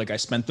career. Like I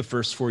spent the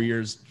first 4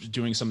 years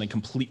doing something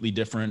completely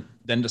different,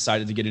 then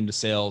decided to get into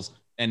sales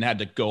and had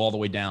to go all the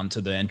way down to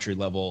the entry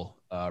level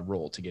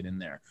role to get in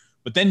there.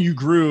 But then you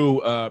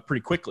grew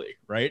pretty quickly,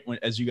 right?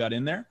 As you got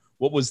in there,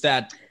 what was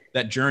that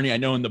journey? I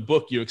know in the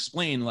book you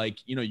explain, like,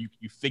 you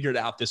figured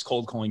out this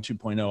cold calling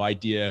 2.0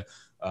 idea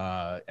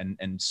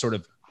and sort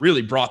of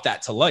really brought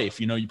that to life.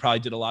 You probably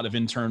did a lot of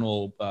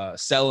internal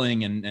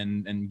selling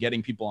and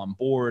getting people on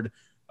board.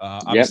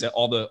 Obviously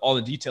all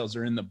the details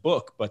are in the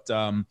book, but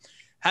how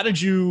did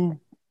you,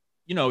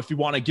 if you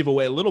want to give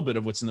away a little bit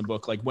of what's in the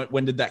book, like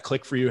when did that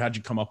click for you? How'd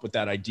you come up with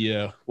that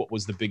idea? What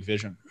was the big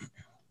vision?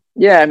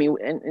 Yeah, I mean,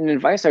 and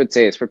advice I would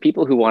say is for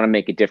people who want to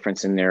make a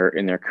difference in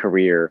their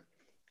career.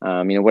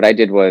 What I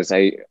did was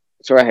I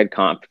just had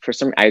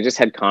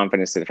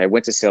confidence that if I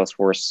went to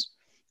Salesforce,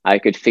 I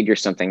could figure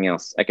something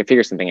else. I could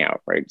figure something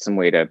out, right? Some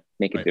way to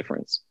make a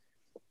difference.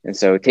 And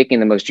so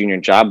taking the most junior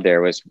job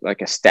there was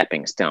like a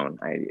stepping stone.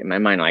 In my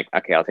mind, like,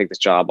 okay, I'll take this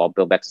job, I'll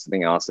build that to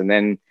something else. And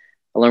then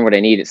I'll learn what I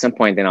need at some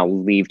point, then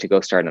I'll leave to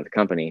go start another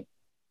company.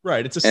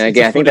 Right. It's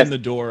a foot in the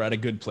door at a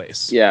good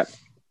place. Yeah.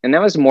 And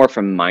that was more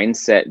from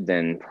mindset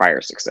than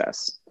prior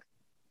success.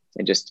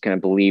 I just kind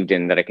of believed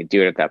in that I could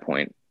do it at that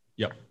point.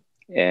 Yep.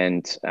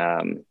 And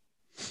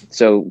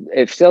so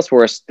at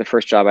Salesforce, the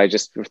first job, I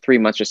just for 3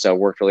 months or so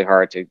worked really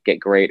hard to get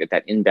great at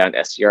that inbound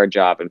SDR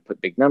job and put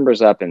big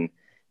numbers up and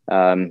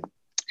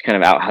kind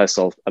of out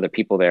hustle other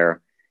people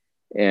there.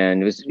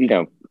 And it was,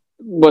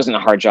 wasn't a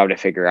hard job to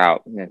figure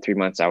out. In 3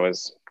 months, I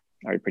was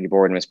already pretty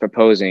bored and was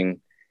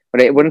proposing.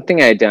 But one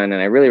thing I had done,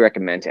 and I really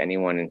recommend to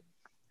anyone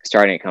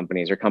starting at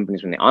companies or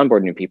companies when they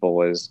onboard new people,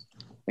 was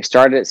I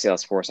started at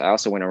Salesforce. I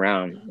also went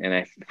around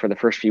and for the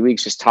first few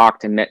weeks, just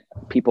talked and met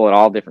people at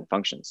all different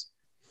functions: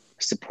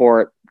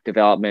 support,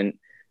 development,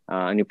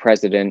 a new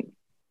president,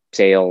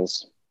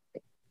 sales,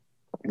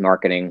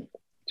 marketing,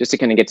 just to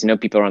kind of get to know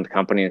people around the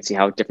company and see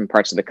how different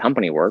parts of the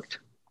company worked.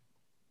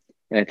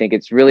 And I think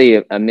it's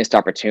really a missed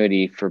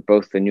opportunity for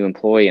both the new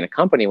employee and a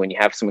company when you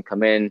have someone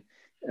come in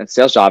a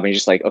sales job and you're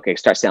just like, okay,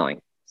 start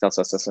selling, sell,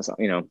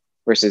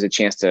 versus a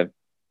chance to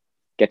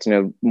get to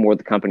know more of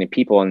the company and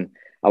people. And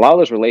a lot of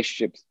those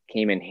relationships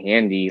came in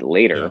handy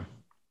later. Yeah,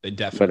 they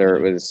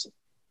definitely.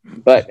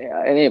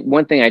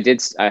 One thing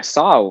I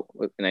saw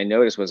and I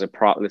noticed was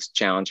this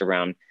challenge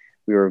around,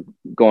 we were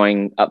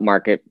going up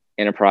market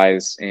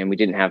enterprise and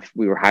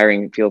we were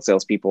hiring field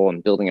salespeople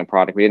and building a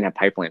product. We didn't have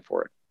pipeline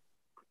for it.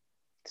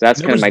 So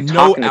that's kind of my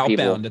talking to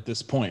people. No outbound at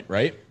this point,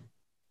 right?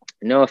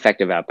 No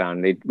effective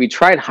outbound. We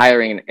tried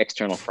hiring an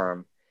external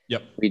firm.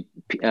 Yep.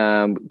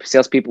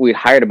 Salespeople, we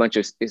hired a bunch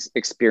of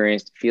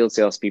experienced field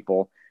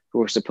salespeople who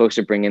were supposed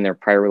to bring in their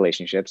prior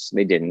relationships.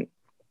 They didn't.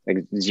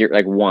 Like zero,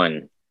 like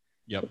one.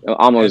 Yep.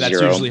 Almost that's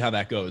zero. That's usually how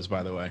that goes,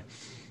 by the way.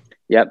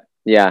 Yep.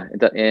 Yeah.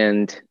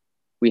 And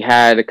we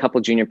had a couple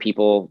junior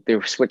people. They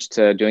were switched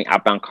to doing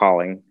outbound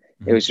calling.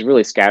 Mm-hmm. It was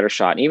really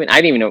scattershot. And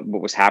I didn't even know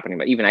what was happening,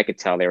 but even I could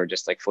tell they were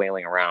just like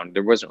flailing around.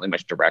 There wasn't really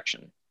much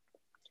direction.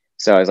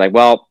 So I was like,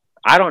 well,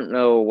 I don't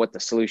know what the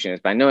solution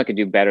is, but I know I could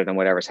do better than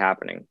whatever's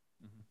happening.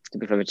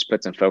 Mm-hmm. If I just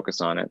put some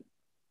focus on it.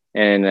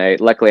 And I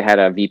luckily had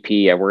a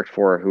VP I worked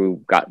for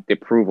who got the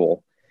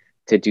approval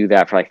to do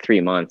that for like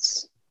 3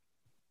 months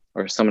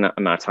or some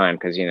amount of time.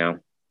 Cause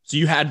so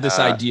you had this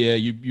idea,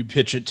 you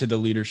pitch it to the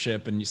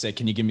leadership and you say,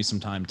 can you give me some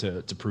time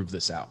to prove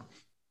this out?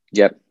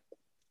 Yep.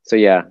 So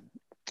yeah,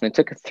 it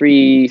took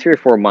 3 or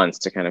 4 months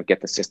to kind of get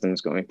the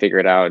systems going, figure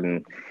it out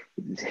and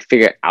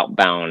figure it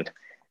outbound.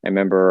 I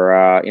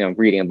remember,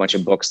 reading a bunch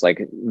of books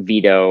like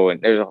Vito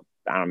and I don't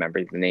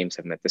remember the names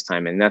of them at this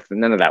time. And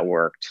none of that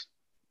worked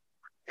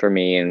for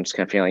me. And just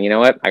kind of feeling, you know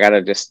what, I got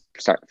to just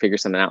figure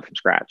something out from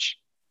scratch.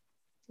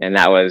 And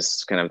that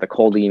was kind of the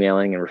cold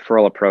emailing and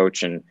referral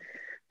approach. And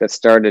that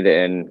started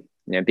in,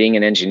 being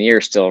an engineer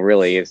still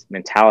really is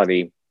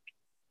mentality.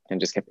 and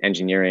just kept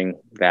engineering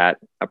that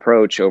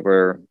approach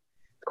over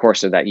the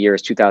course of that year.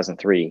 Is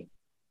 2003.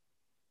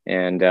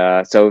 And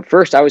so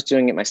first I was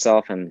doing it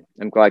myself, and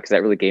I'm glad because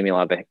that really gave me a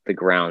lot of the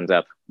ground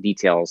up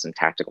details and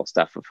tactical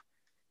stuff of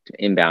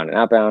inbound and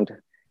outbound.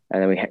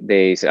 And then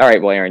they said, all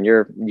right, well, Aaron,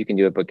 you can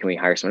do it, but can we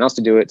hire someone else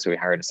to do it? So we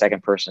hired a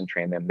second person,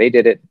 trained them. They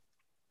did it.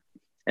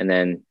 And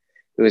then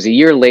it was a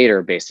year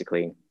later,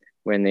 basically,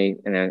 and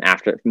then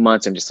after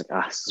months, I'm just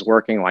like, this is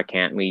working. Why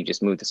can't we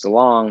just move this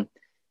along?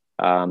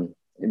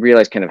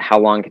 Realized kind of how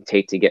long it could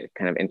take to get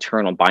kind of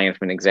internal buy-in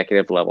from an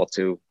executive level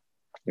to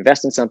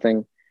invest in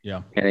something.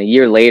 Yeah. And a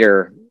year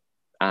later,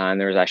 and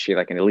there was actually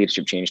like a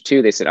leadership change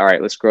too. They said, all right,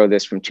 let's grow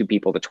this from 2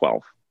 people to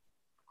 12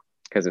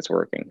 because it's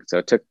working. So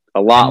it took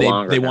a lot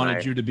longer. They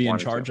wanted you to be in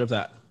charge of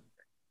that.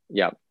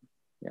 Yep.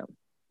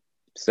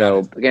 So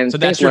again, so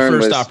that's your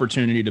first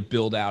opportunity to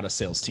build out a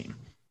sales team.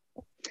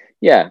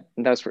 Yeah.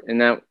 And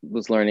that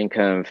was learning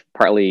kind of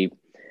partly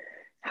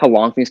how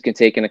long things can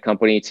take in a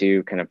company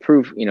to kind of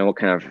prove, what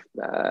kind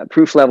of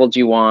proof level do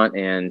you want?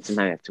 And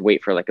sometimes you have to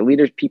wait for like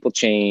people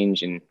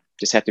change, and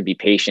just have to be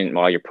patient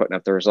while you're putting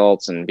up the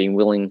results and being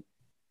willing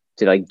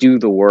to like do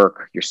the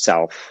work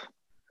yourself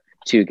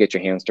to get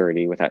your hands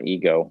dirty without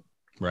ego.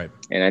 Right.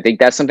 And I think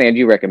that's something I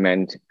do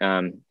recommend.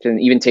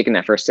 Even taking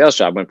that first sales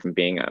job, went from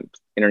being an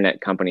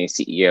internet company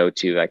CEO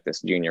to like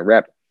this junior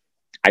rep.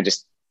 I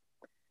just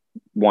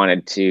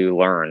wanted to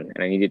learn,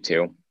 and I needed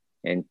to,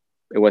 and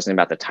it wasn't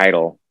about the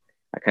title.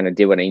 I kind of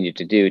did what I needed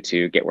to do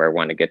to get where I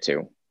wanted to get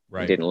to.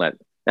 Right.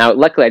 Now,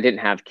 luckily I didn't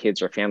have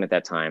kids or family at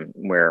that time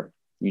where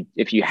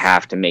if you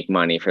have to make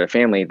money for the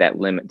family, that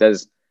limit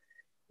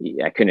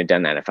I couldn't have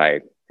done that if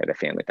I had a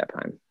family at that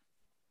time.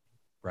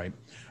 Right.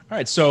 All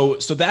right. So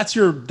that's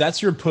your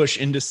push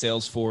into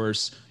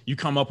Salesforce. You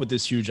come up with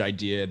this huge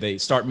idea. They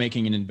start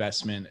making an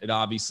investment. It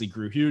obviously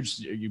grew huge.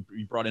 You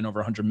brought in over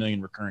 100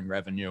 million recurring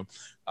revenue.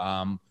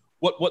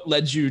 What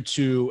led you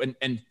to,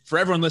 and for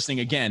everyone listening,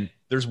 again,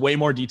 there's way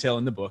more detail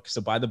in the book, so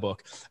buy the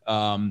book.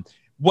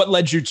 What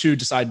led you to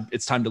decide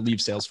it's time to leave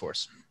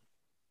Salesforce?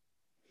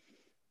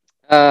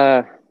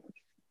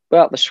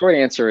 Well, the short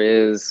answer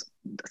is,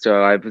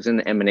 so I was in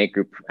the M&A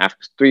group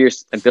after 3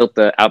 years. I built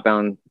the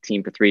outbound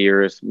team for 3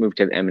 years, moved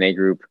to the M&A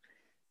group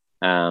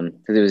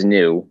because it was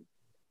new.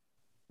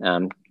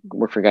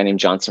 Worked for a guy named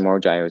John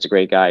Samorjai, who was a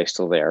great guy,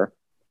 still there.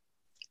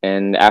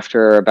 And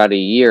after about a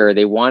year,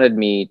 they wanted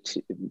me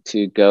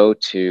to go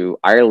to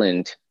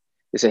Ireland.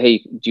 They said, hey,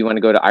 do you want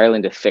to go to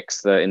Ireland to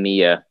fix the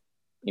EMEA,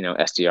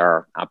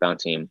 SDR outbound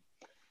team?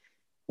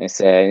 And I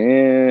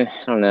said,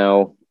 I don't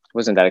know.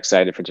 Wasn't that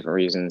excited for different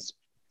reasons.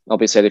 I'll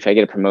be said if I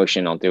get a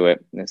promotion, I'll do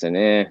it. And I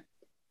said,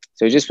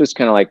 So it just was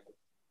kind of like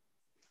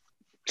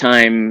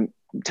time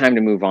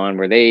to move on.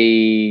 Where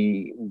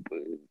I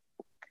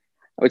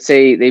would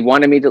say they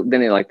wanted me to.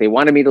 Then they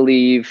wanted me to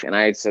leave, and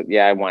I said,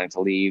 yeah, I wanted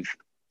to leave.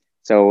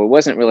 So it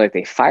wasn't really like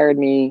they fired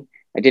me.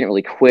 I didn't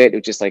really quit. It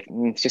was just like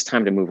it's just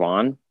time to move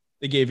on.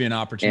 They gave you an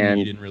opportunity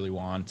you didn't really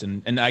want,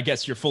 and I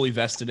guess you're fully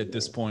vested at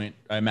this point.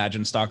 I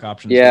imagine stock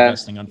options were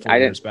vesting on 4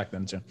 years back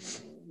then too.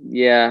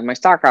 Yeah, my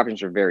stock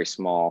options were very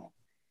small.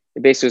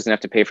 It basically was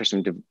enough to pay for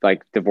some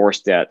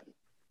divorce debt.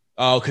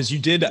 Oh, because you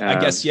did. I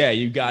guess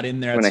you got in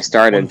there when I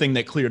started. One thing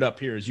that cleared up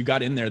here is you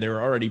got in there. They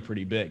were already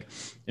pretty big.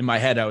 In my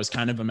head, I was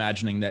kind of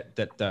imagining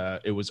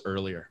that it was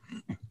earlier.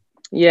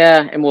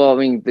 Yeah, and well, I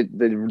mean,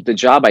 the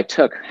job I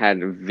took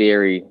had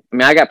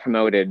I got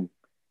promoted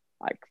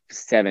like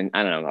 7.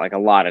 I don't know, like a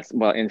lot of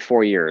in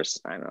 4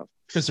 years. I don't know,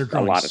 because they're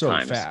growing so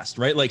fast,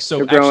 right? Like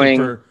so. They're actually,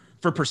 growing.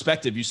 For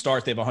perspective,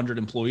 they have 100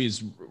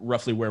 employees.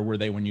 Roughly, where were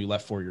they when you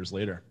left 4 years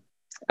later?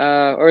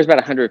 Or it was about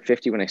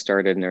 150 when I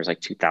started, and there was like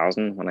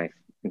 2,000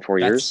 in 4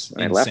 years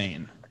when I left.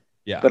 Insane.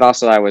 Yeah. But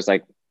also, I was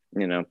like,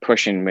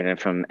 pushing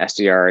from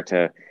SDR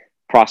to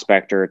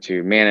prospector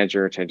to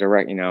manager to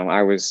direct. I don't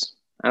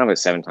know if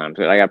it's 7 times,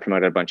 but I got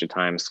promoted a bunch of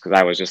times because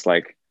I was just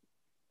like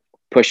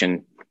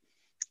pushing.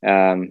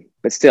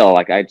 But still,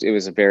 it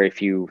was a very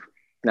few,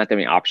 not that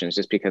many options,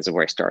 just because of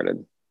where I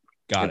started.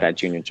 Got that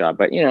junior job,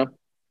 but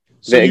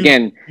So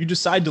you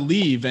decide to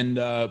leave, and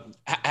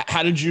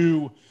how did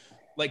you?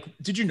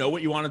 Did you know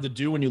what you wanted to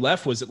do when you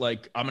left? Was it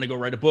like, I'm going to go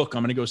write a book,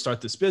 I'm going to go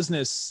start this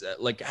business?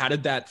 How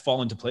did that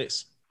fall into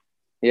place?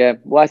 Yeah.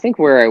 Well, I think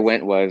where I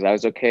went was I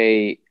was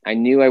okay. I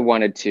knew I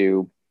wanted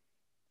to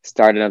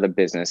start another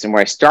business. And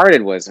where I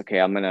started was, okay,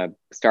 I'm going to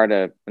start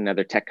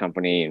another tech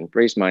company and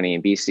raise money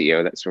and be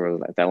CEO. That's sort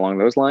of that along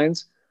those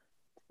lines.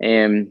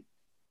 And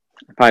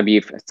probably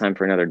be time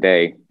for another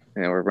day.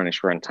 We're running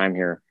short on time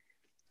here,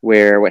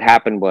 where what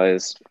happened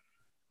was,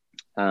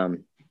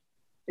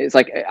 it's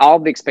like all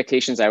the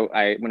expectations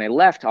when I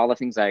left, all the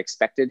things I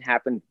expected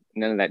happened.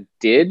 None of that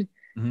did.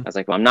 Mm-hmm. I was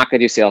like, well, I'm not going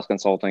to do sales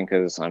consulting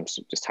because I'm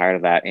just tired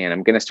of that. And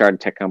I'm going to start a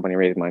tech company,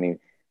 raise money,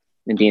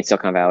 and be in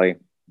Silicon Valley.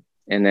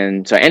 And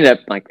then, so I ended up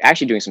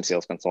actually doing some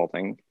sales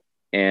consulting.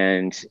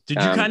 And did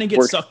you kind of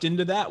get sucked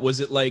into that? Was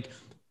it like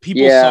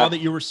people saw that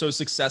you were so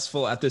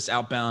successful at this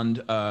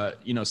outbound,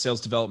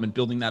 sales development,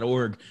 building that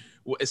org?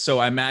 So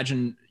I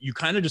imagine you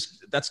kind of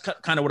that's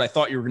kind of what I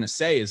thought you were going to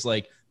say is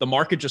like, the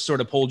market just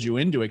sort of pulled you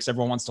into it because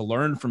everyone wants to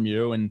learn from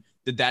you? And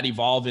did that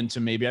evolve into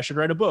maybe I should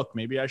write a book?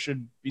 Maybe I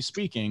should be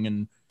speaking?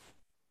 And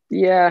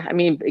Yeah, I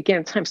mean, again,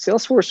 at the time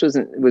Salesforce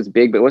was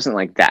big, but it wasn't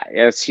like that.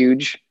 It was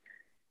huge.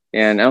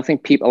 And I don't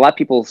think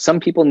some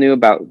people knew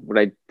about what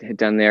I had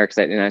done there because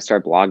I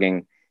started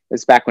blogging.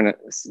 It's back when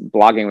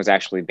blogging was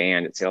actually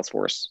banned at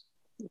Salesforce,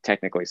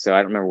 technically. So I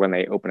don't remember when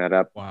they opened it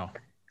up. wow.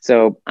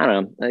 So I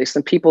don't know. Like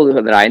some people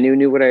that I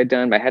knew what I had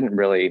done, but I hadn't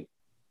really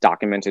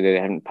documented it.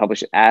 I hadn't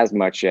published it as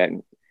much yet.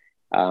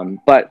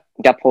 But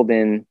got pulled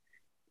in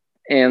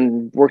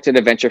and worked at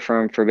a venture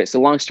firm for a bit.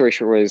 So long story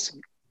short was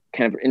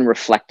kind of in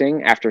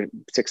reflecting after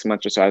 6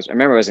 months or so. I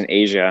remember I was in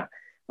Asia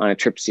on a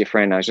trip to see a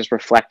friend. I was just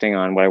reflecting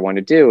on what I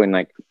wanted to do. And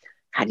like,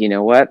 how do you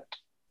know what?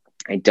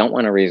 I don't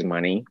want to raise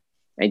money.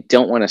 I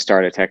don't want to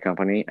start a tech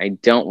company. I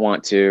don't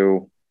want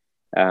to,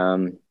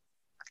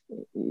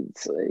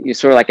 you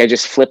sort of like, I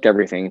just flipped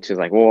everything to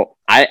like, well,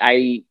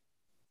 I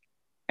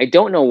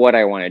don't know what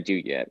I want to do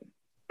yet,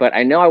 but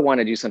I know I want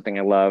to do something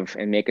I love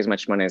and make as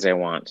much money as I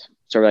want.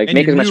 So like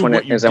make as much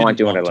money as I want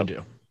to do what I love.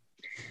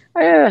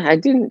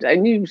 I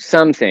knew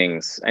some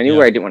things. I knew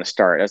where I didn't want to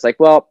start. I was like,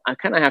 well, I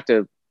kind of have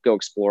to go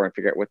explore and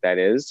figure out what that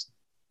is.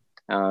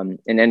 And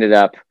ended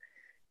up,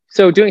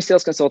 so doing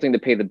sales consulting to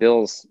pay the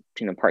bills,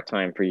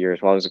 part-time for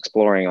years while I was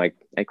exploring, like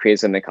I created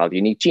something called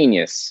Unique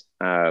Genius,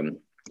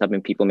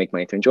 helping people make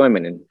money through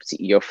enjoyment, and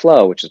CEO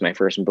Flow, which is my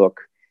first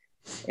book.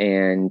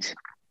 And,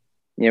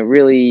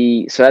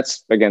 really, so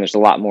that's, again, there's a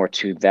lot more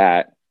to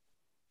that.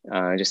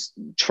 Just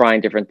trying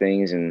different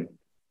things, and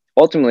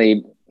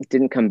ultimately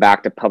didn't come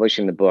back to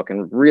publishing the book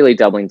and really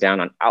doubling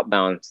down on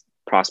outbound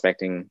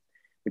prospecting,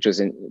 which was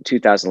in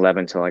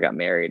 2011 until I got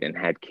married and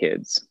had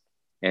kids.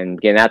 And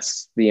again,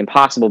 that's the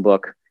Impossible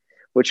book,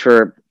 which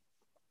for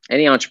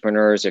any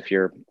entrepreneurs, if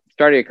you're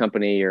starting a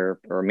company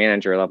or a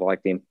manager level,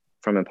 like the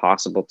From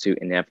Impossible to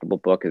Inevitable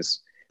book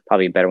is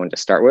probably a better one to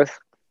start with.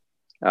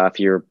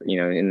 If you're,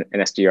 in an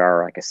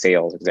SDR or like a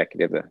sales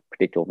executive, the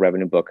Predictable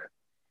Revenue book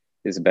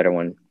is a better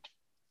one.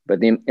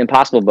 But the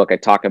Impossible book, I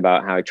talk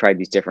about how I tried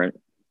these different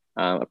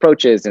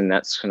approaches, and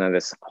that's kind of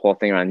this whole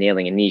thing around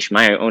nailing a niche,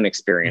 my own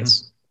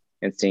experience,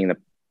 and seeing the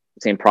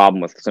same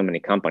problem with so many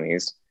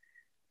companies,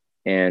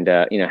 and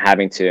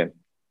having to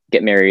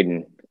get married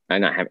and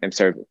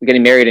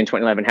getting married in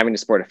 2011, having to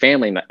support a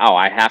family. But,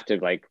 I have to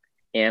like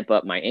amp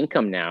up my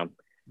income now,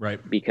 right?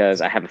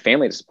 Because I have a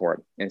family to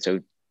support, and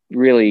so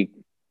really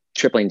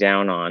tripling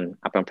down on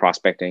outbound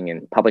prospecting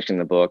and publishing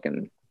the book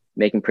and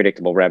making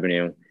predictable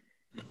revenue.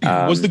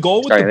 Was the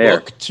goal with the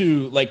book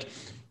to like?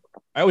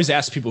 I always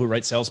ask people who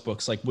write sales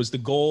books, like, was the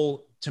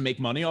goal to make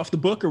money off the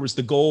book, or was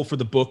the goal for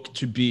the book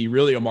to be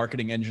really a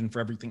marketing engine for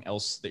everything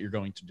else that you're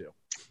going to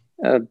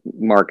do?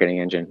 Marketing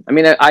engine. I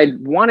mean, I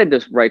wanted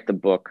to write the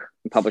book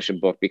and publish a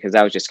book because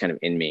that was just kind of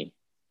in me.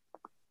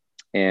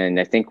 And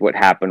I think what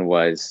happened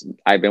was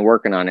I've been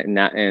working on it,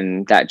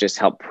 and that just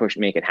helped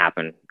make it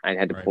happen. I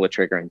had to pull the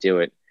trigger and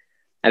do it.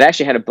 I'd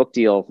actually had a book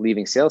deal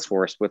leaving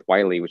Salesforce with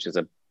Wiley, which is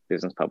a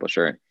business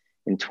publisher,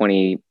 in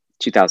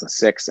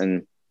 2006.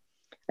 And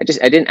I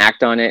didn't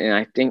act on it. And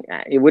I think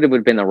it would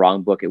have been the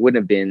wrong book. It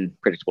wouldn't have been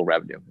Predictable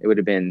Revenue. It would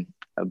have been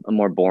a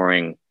more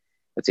boring,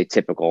 let's say,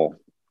 typical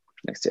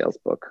sales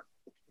book.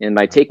 And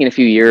by taking a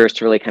few years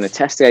to really kind of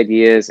test the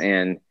ideas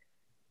and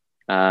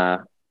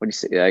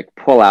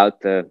pull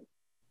out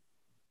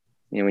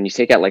when you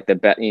take out like the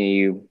best,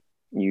 you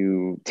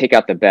take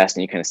out the best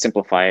and you kind of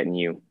simplify it and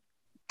you,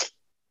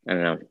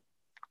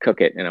 cook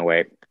it in a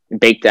way,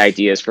 bake the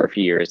ideas for a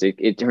few years.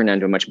 It turned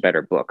into a much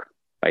better book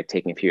by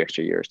taking a few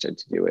extra years to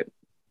do it.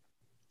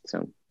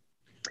 So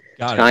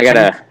I know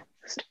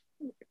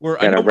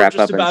we're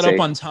just about up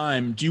on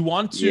time. Do you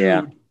want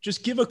to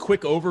just give a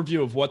quick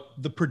overview of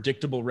what the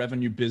predictable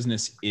revenue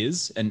business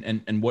is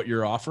and what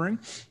you're offering?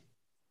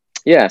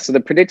 Yeah. So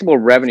the predictable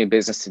revenue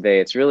business today,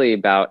 it's really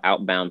about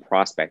outbound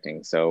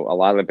prospecting. So a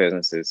lot of the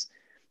businesses,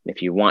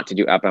 if you want to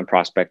do outbound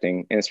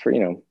prospecting, and it's for,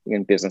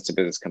 business to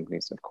business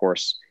companies, of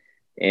course,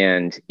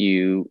 and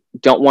you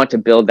don't want to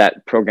build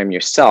that program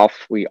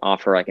yourself, we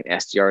offer like an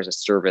SDR as a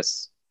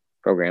service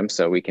program.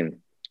 So we can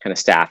kind of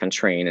staff and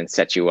train and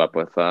set you up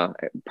with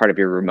part of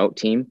your remote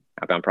team,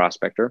 outbound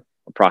prospector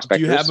or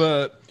prospectors. Do you have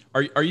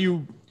are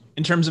you,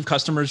 in terms of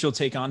customers you'll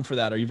take on for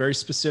that, are you very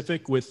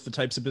specific with the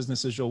types of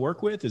businesses you'll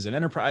work with? Is it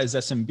enterprise,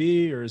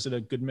 SMB, or is it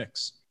a good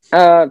mix?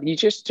 You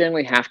just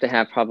generally have to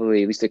have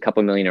probably at least a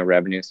couple million in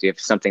revenue. So you have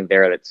something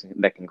there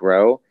that can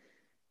grow,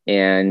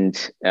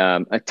 and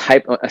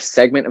a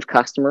segment of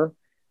customer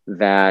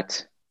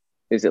that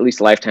is at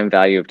least lifetime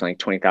value of like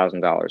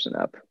 $20,000 and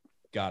up.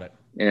 Got it.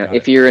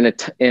 If you're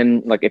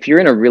if you're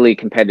in a really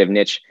competitive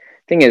niche,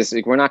 thing is,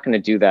 like, we're not going to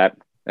do that.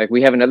 Like,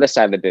 we have another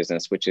side of the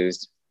business, which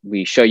is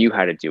we show you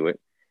how to do it,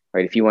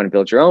 right? If you want to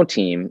build your own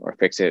team or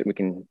fix it, we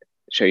can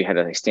show you how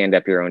to stand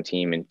up your own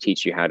team and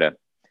teach you how to,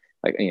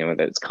 that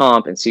it's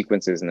comp and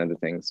sequences and other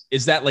things.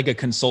 Is that like a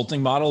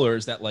consulting model, or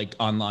is that like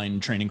online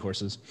training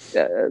courses?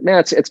 No,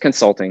 it's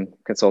consulting,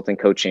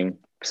 coaching,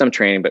 some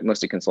training, but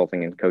mostly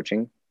consulting and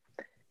coaching.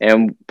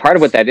 And part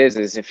of what that is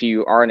if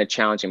you are in a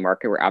challenging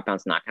market where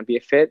outbound's not going to be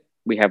a fit,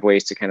 we have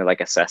ways to kind of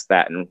like assess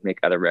that and make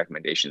other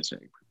recommendations.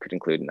 It could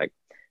include like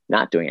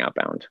not doing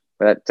outbound,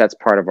 but that's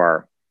part of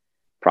our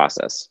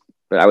process.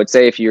 But I would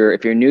say if you're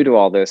new to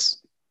all this,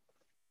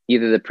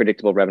 either the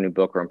predictable revenue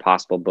book or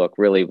impossible book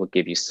really will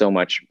give you so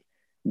much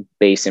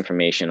base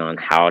information on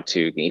how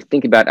to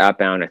think about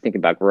outbound or think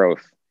about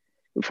growth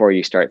before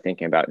you start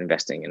thinking about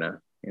investing in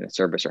a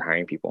service or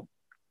hiring people.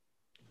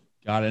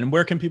 Got it. And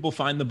where can people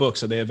find the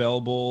books? Are they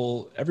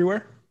available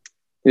everywhere?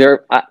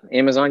 They're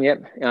Amazon.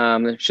 Yep.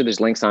 I'm sure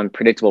there's links on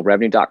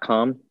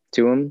predictablerevenue.com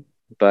to them,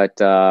 but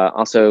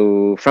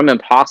also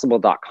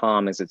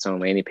fromimpossible.com is its own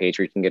landing page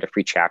where you can get a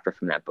free chapter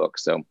from that book.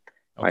 So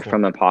cool.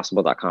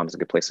 Fromimpossible.com is a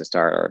good place to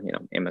start. Or,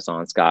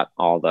 Amazon's got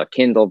all the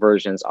Kindle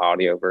versions,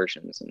 audio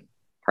versions, and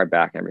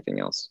hardback and everything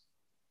else.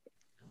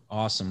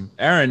 Awesome.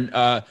 Aaron,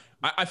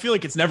 I feel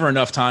like it's never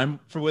enough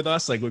time with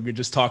us. Like we could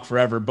just talk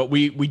forever, but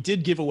we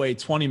did give away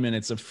 20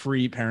 minutes of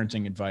free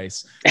parenting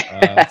advice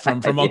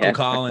from Uncle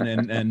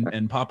Colin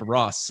and Papa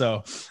Ross.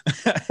 So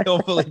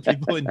hopefully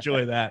people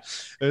enjoy that.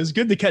 It was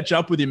good to catch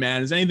up with you,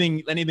 man. Is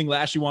anything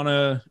last you want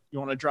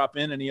to drop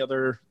in? Any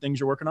other things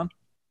you're working on?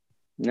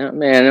 No,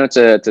 man, I know it's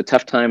a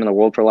tough time in the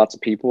world for lots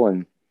of people.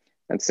 And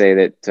I'd say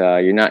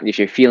that if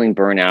you're feeling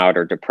burnout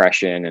or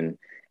depression and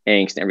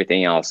angst and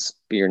everything else,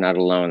 you're not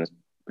alone.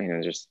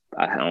 There's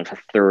I don't know,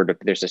 a third of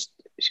there's just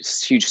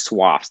huge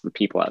swaths of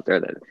people out there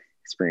that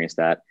experience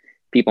that.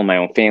 People in my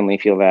own family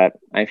feel that.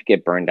 I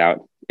get burned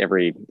out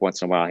every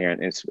once in a while here,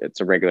 and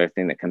it's a regular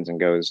thing that comes and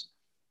goes.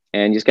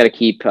 And you just got to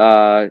keep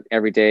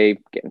every day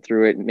getting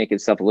through it and make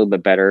yourself a little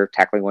bit better,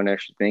 tackling one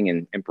extra thing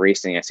and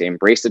embracing. I say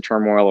embrace the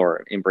turmoil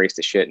or embrace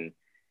the shit, and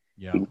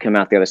you can come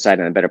out the other side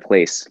in a better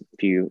place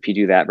if you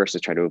do that versus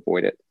try to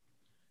avoid it.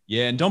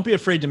 Yeah. And don't be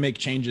afraid to make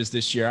changes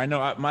this year. I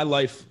know my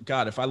life,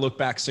 God, if I look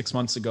back 6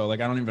 months ago, like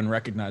I don't even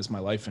recognize my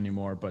life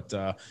anymore, but,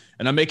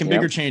 and I'm making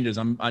bigger changes.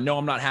 I know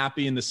I'm not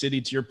happy in the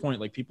city, to your point.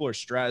 Like people are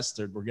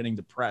stressed, we're getting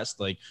depressed.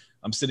 Like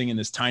I'm sitting in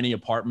this tiny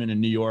apartment in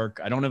New York.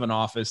 I don't have an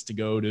office to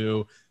go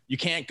to. You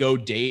can't go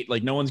date.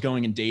 Like no one's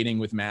going and dating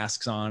with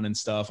masks on and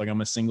stuff. Like I'm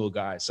a single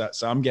guy. So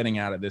I'm getting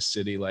out of this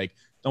city. Like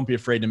don't be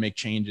afraid to make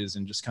changes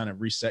and just kind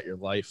of reset your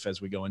life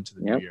as we go into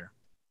the new year.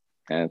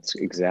 That's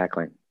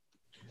exactly.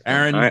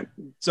 Aaron, right.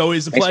 It's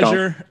always a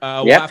pleasure.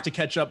 We'll have to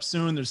catch up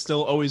soon. There's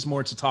still always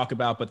more to talk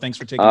about, but thanks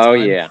for taking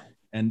time. Yeah.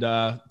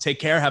 And take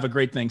care. Have a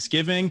great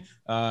Thanksgiving.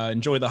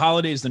 Enjoy the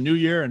holidays, the new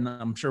year, and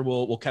I'm sure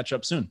we'll catch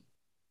up soon.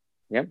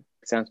 Yep.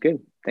 Sounds good.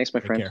 Thanks,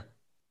 my friend. Take care.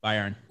 Bye,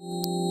 Aaron.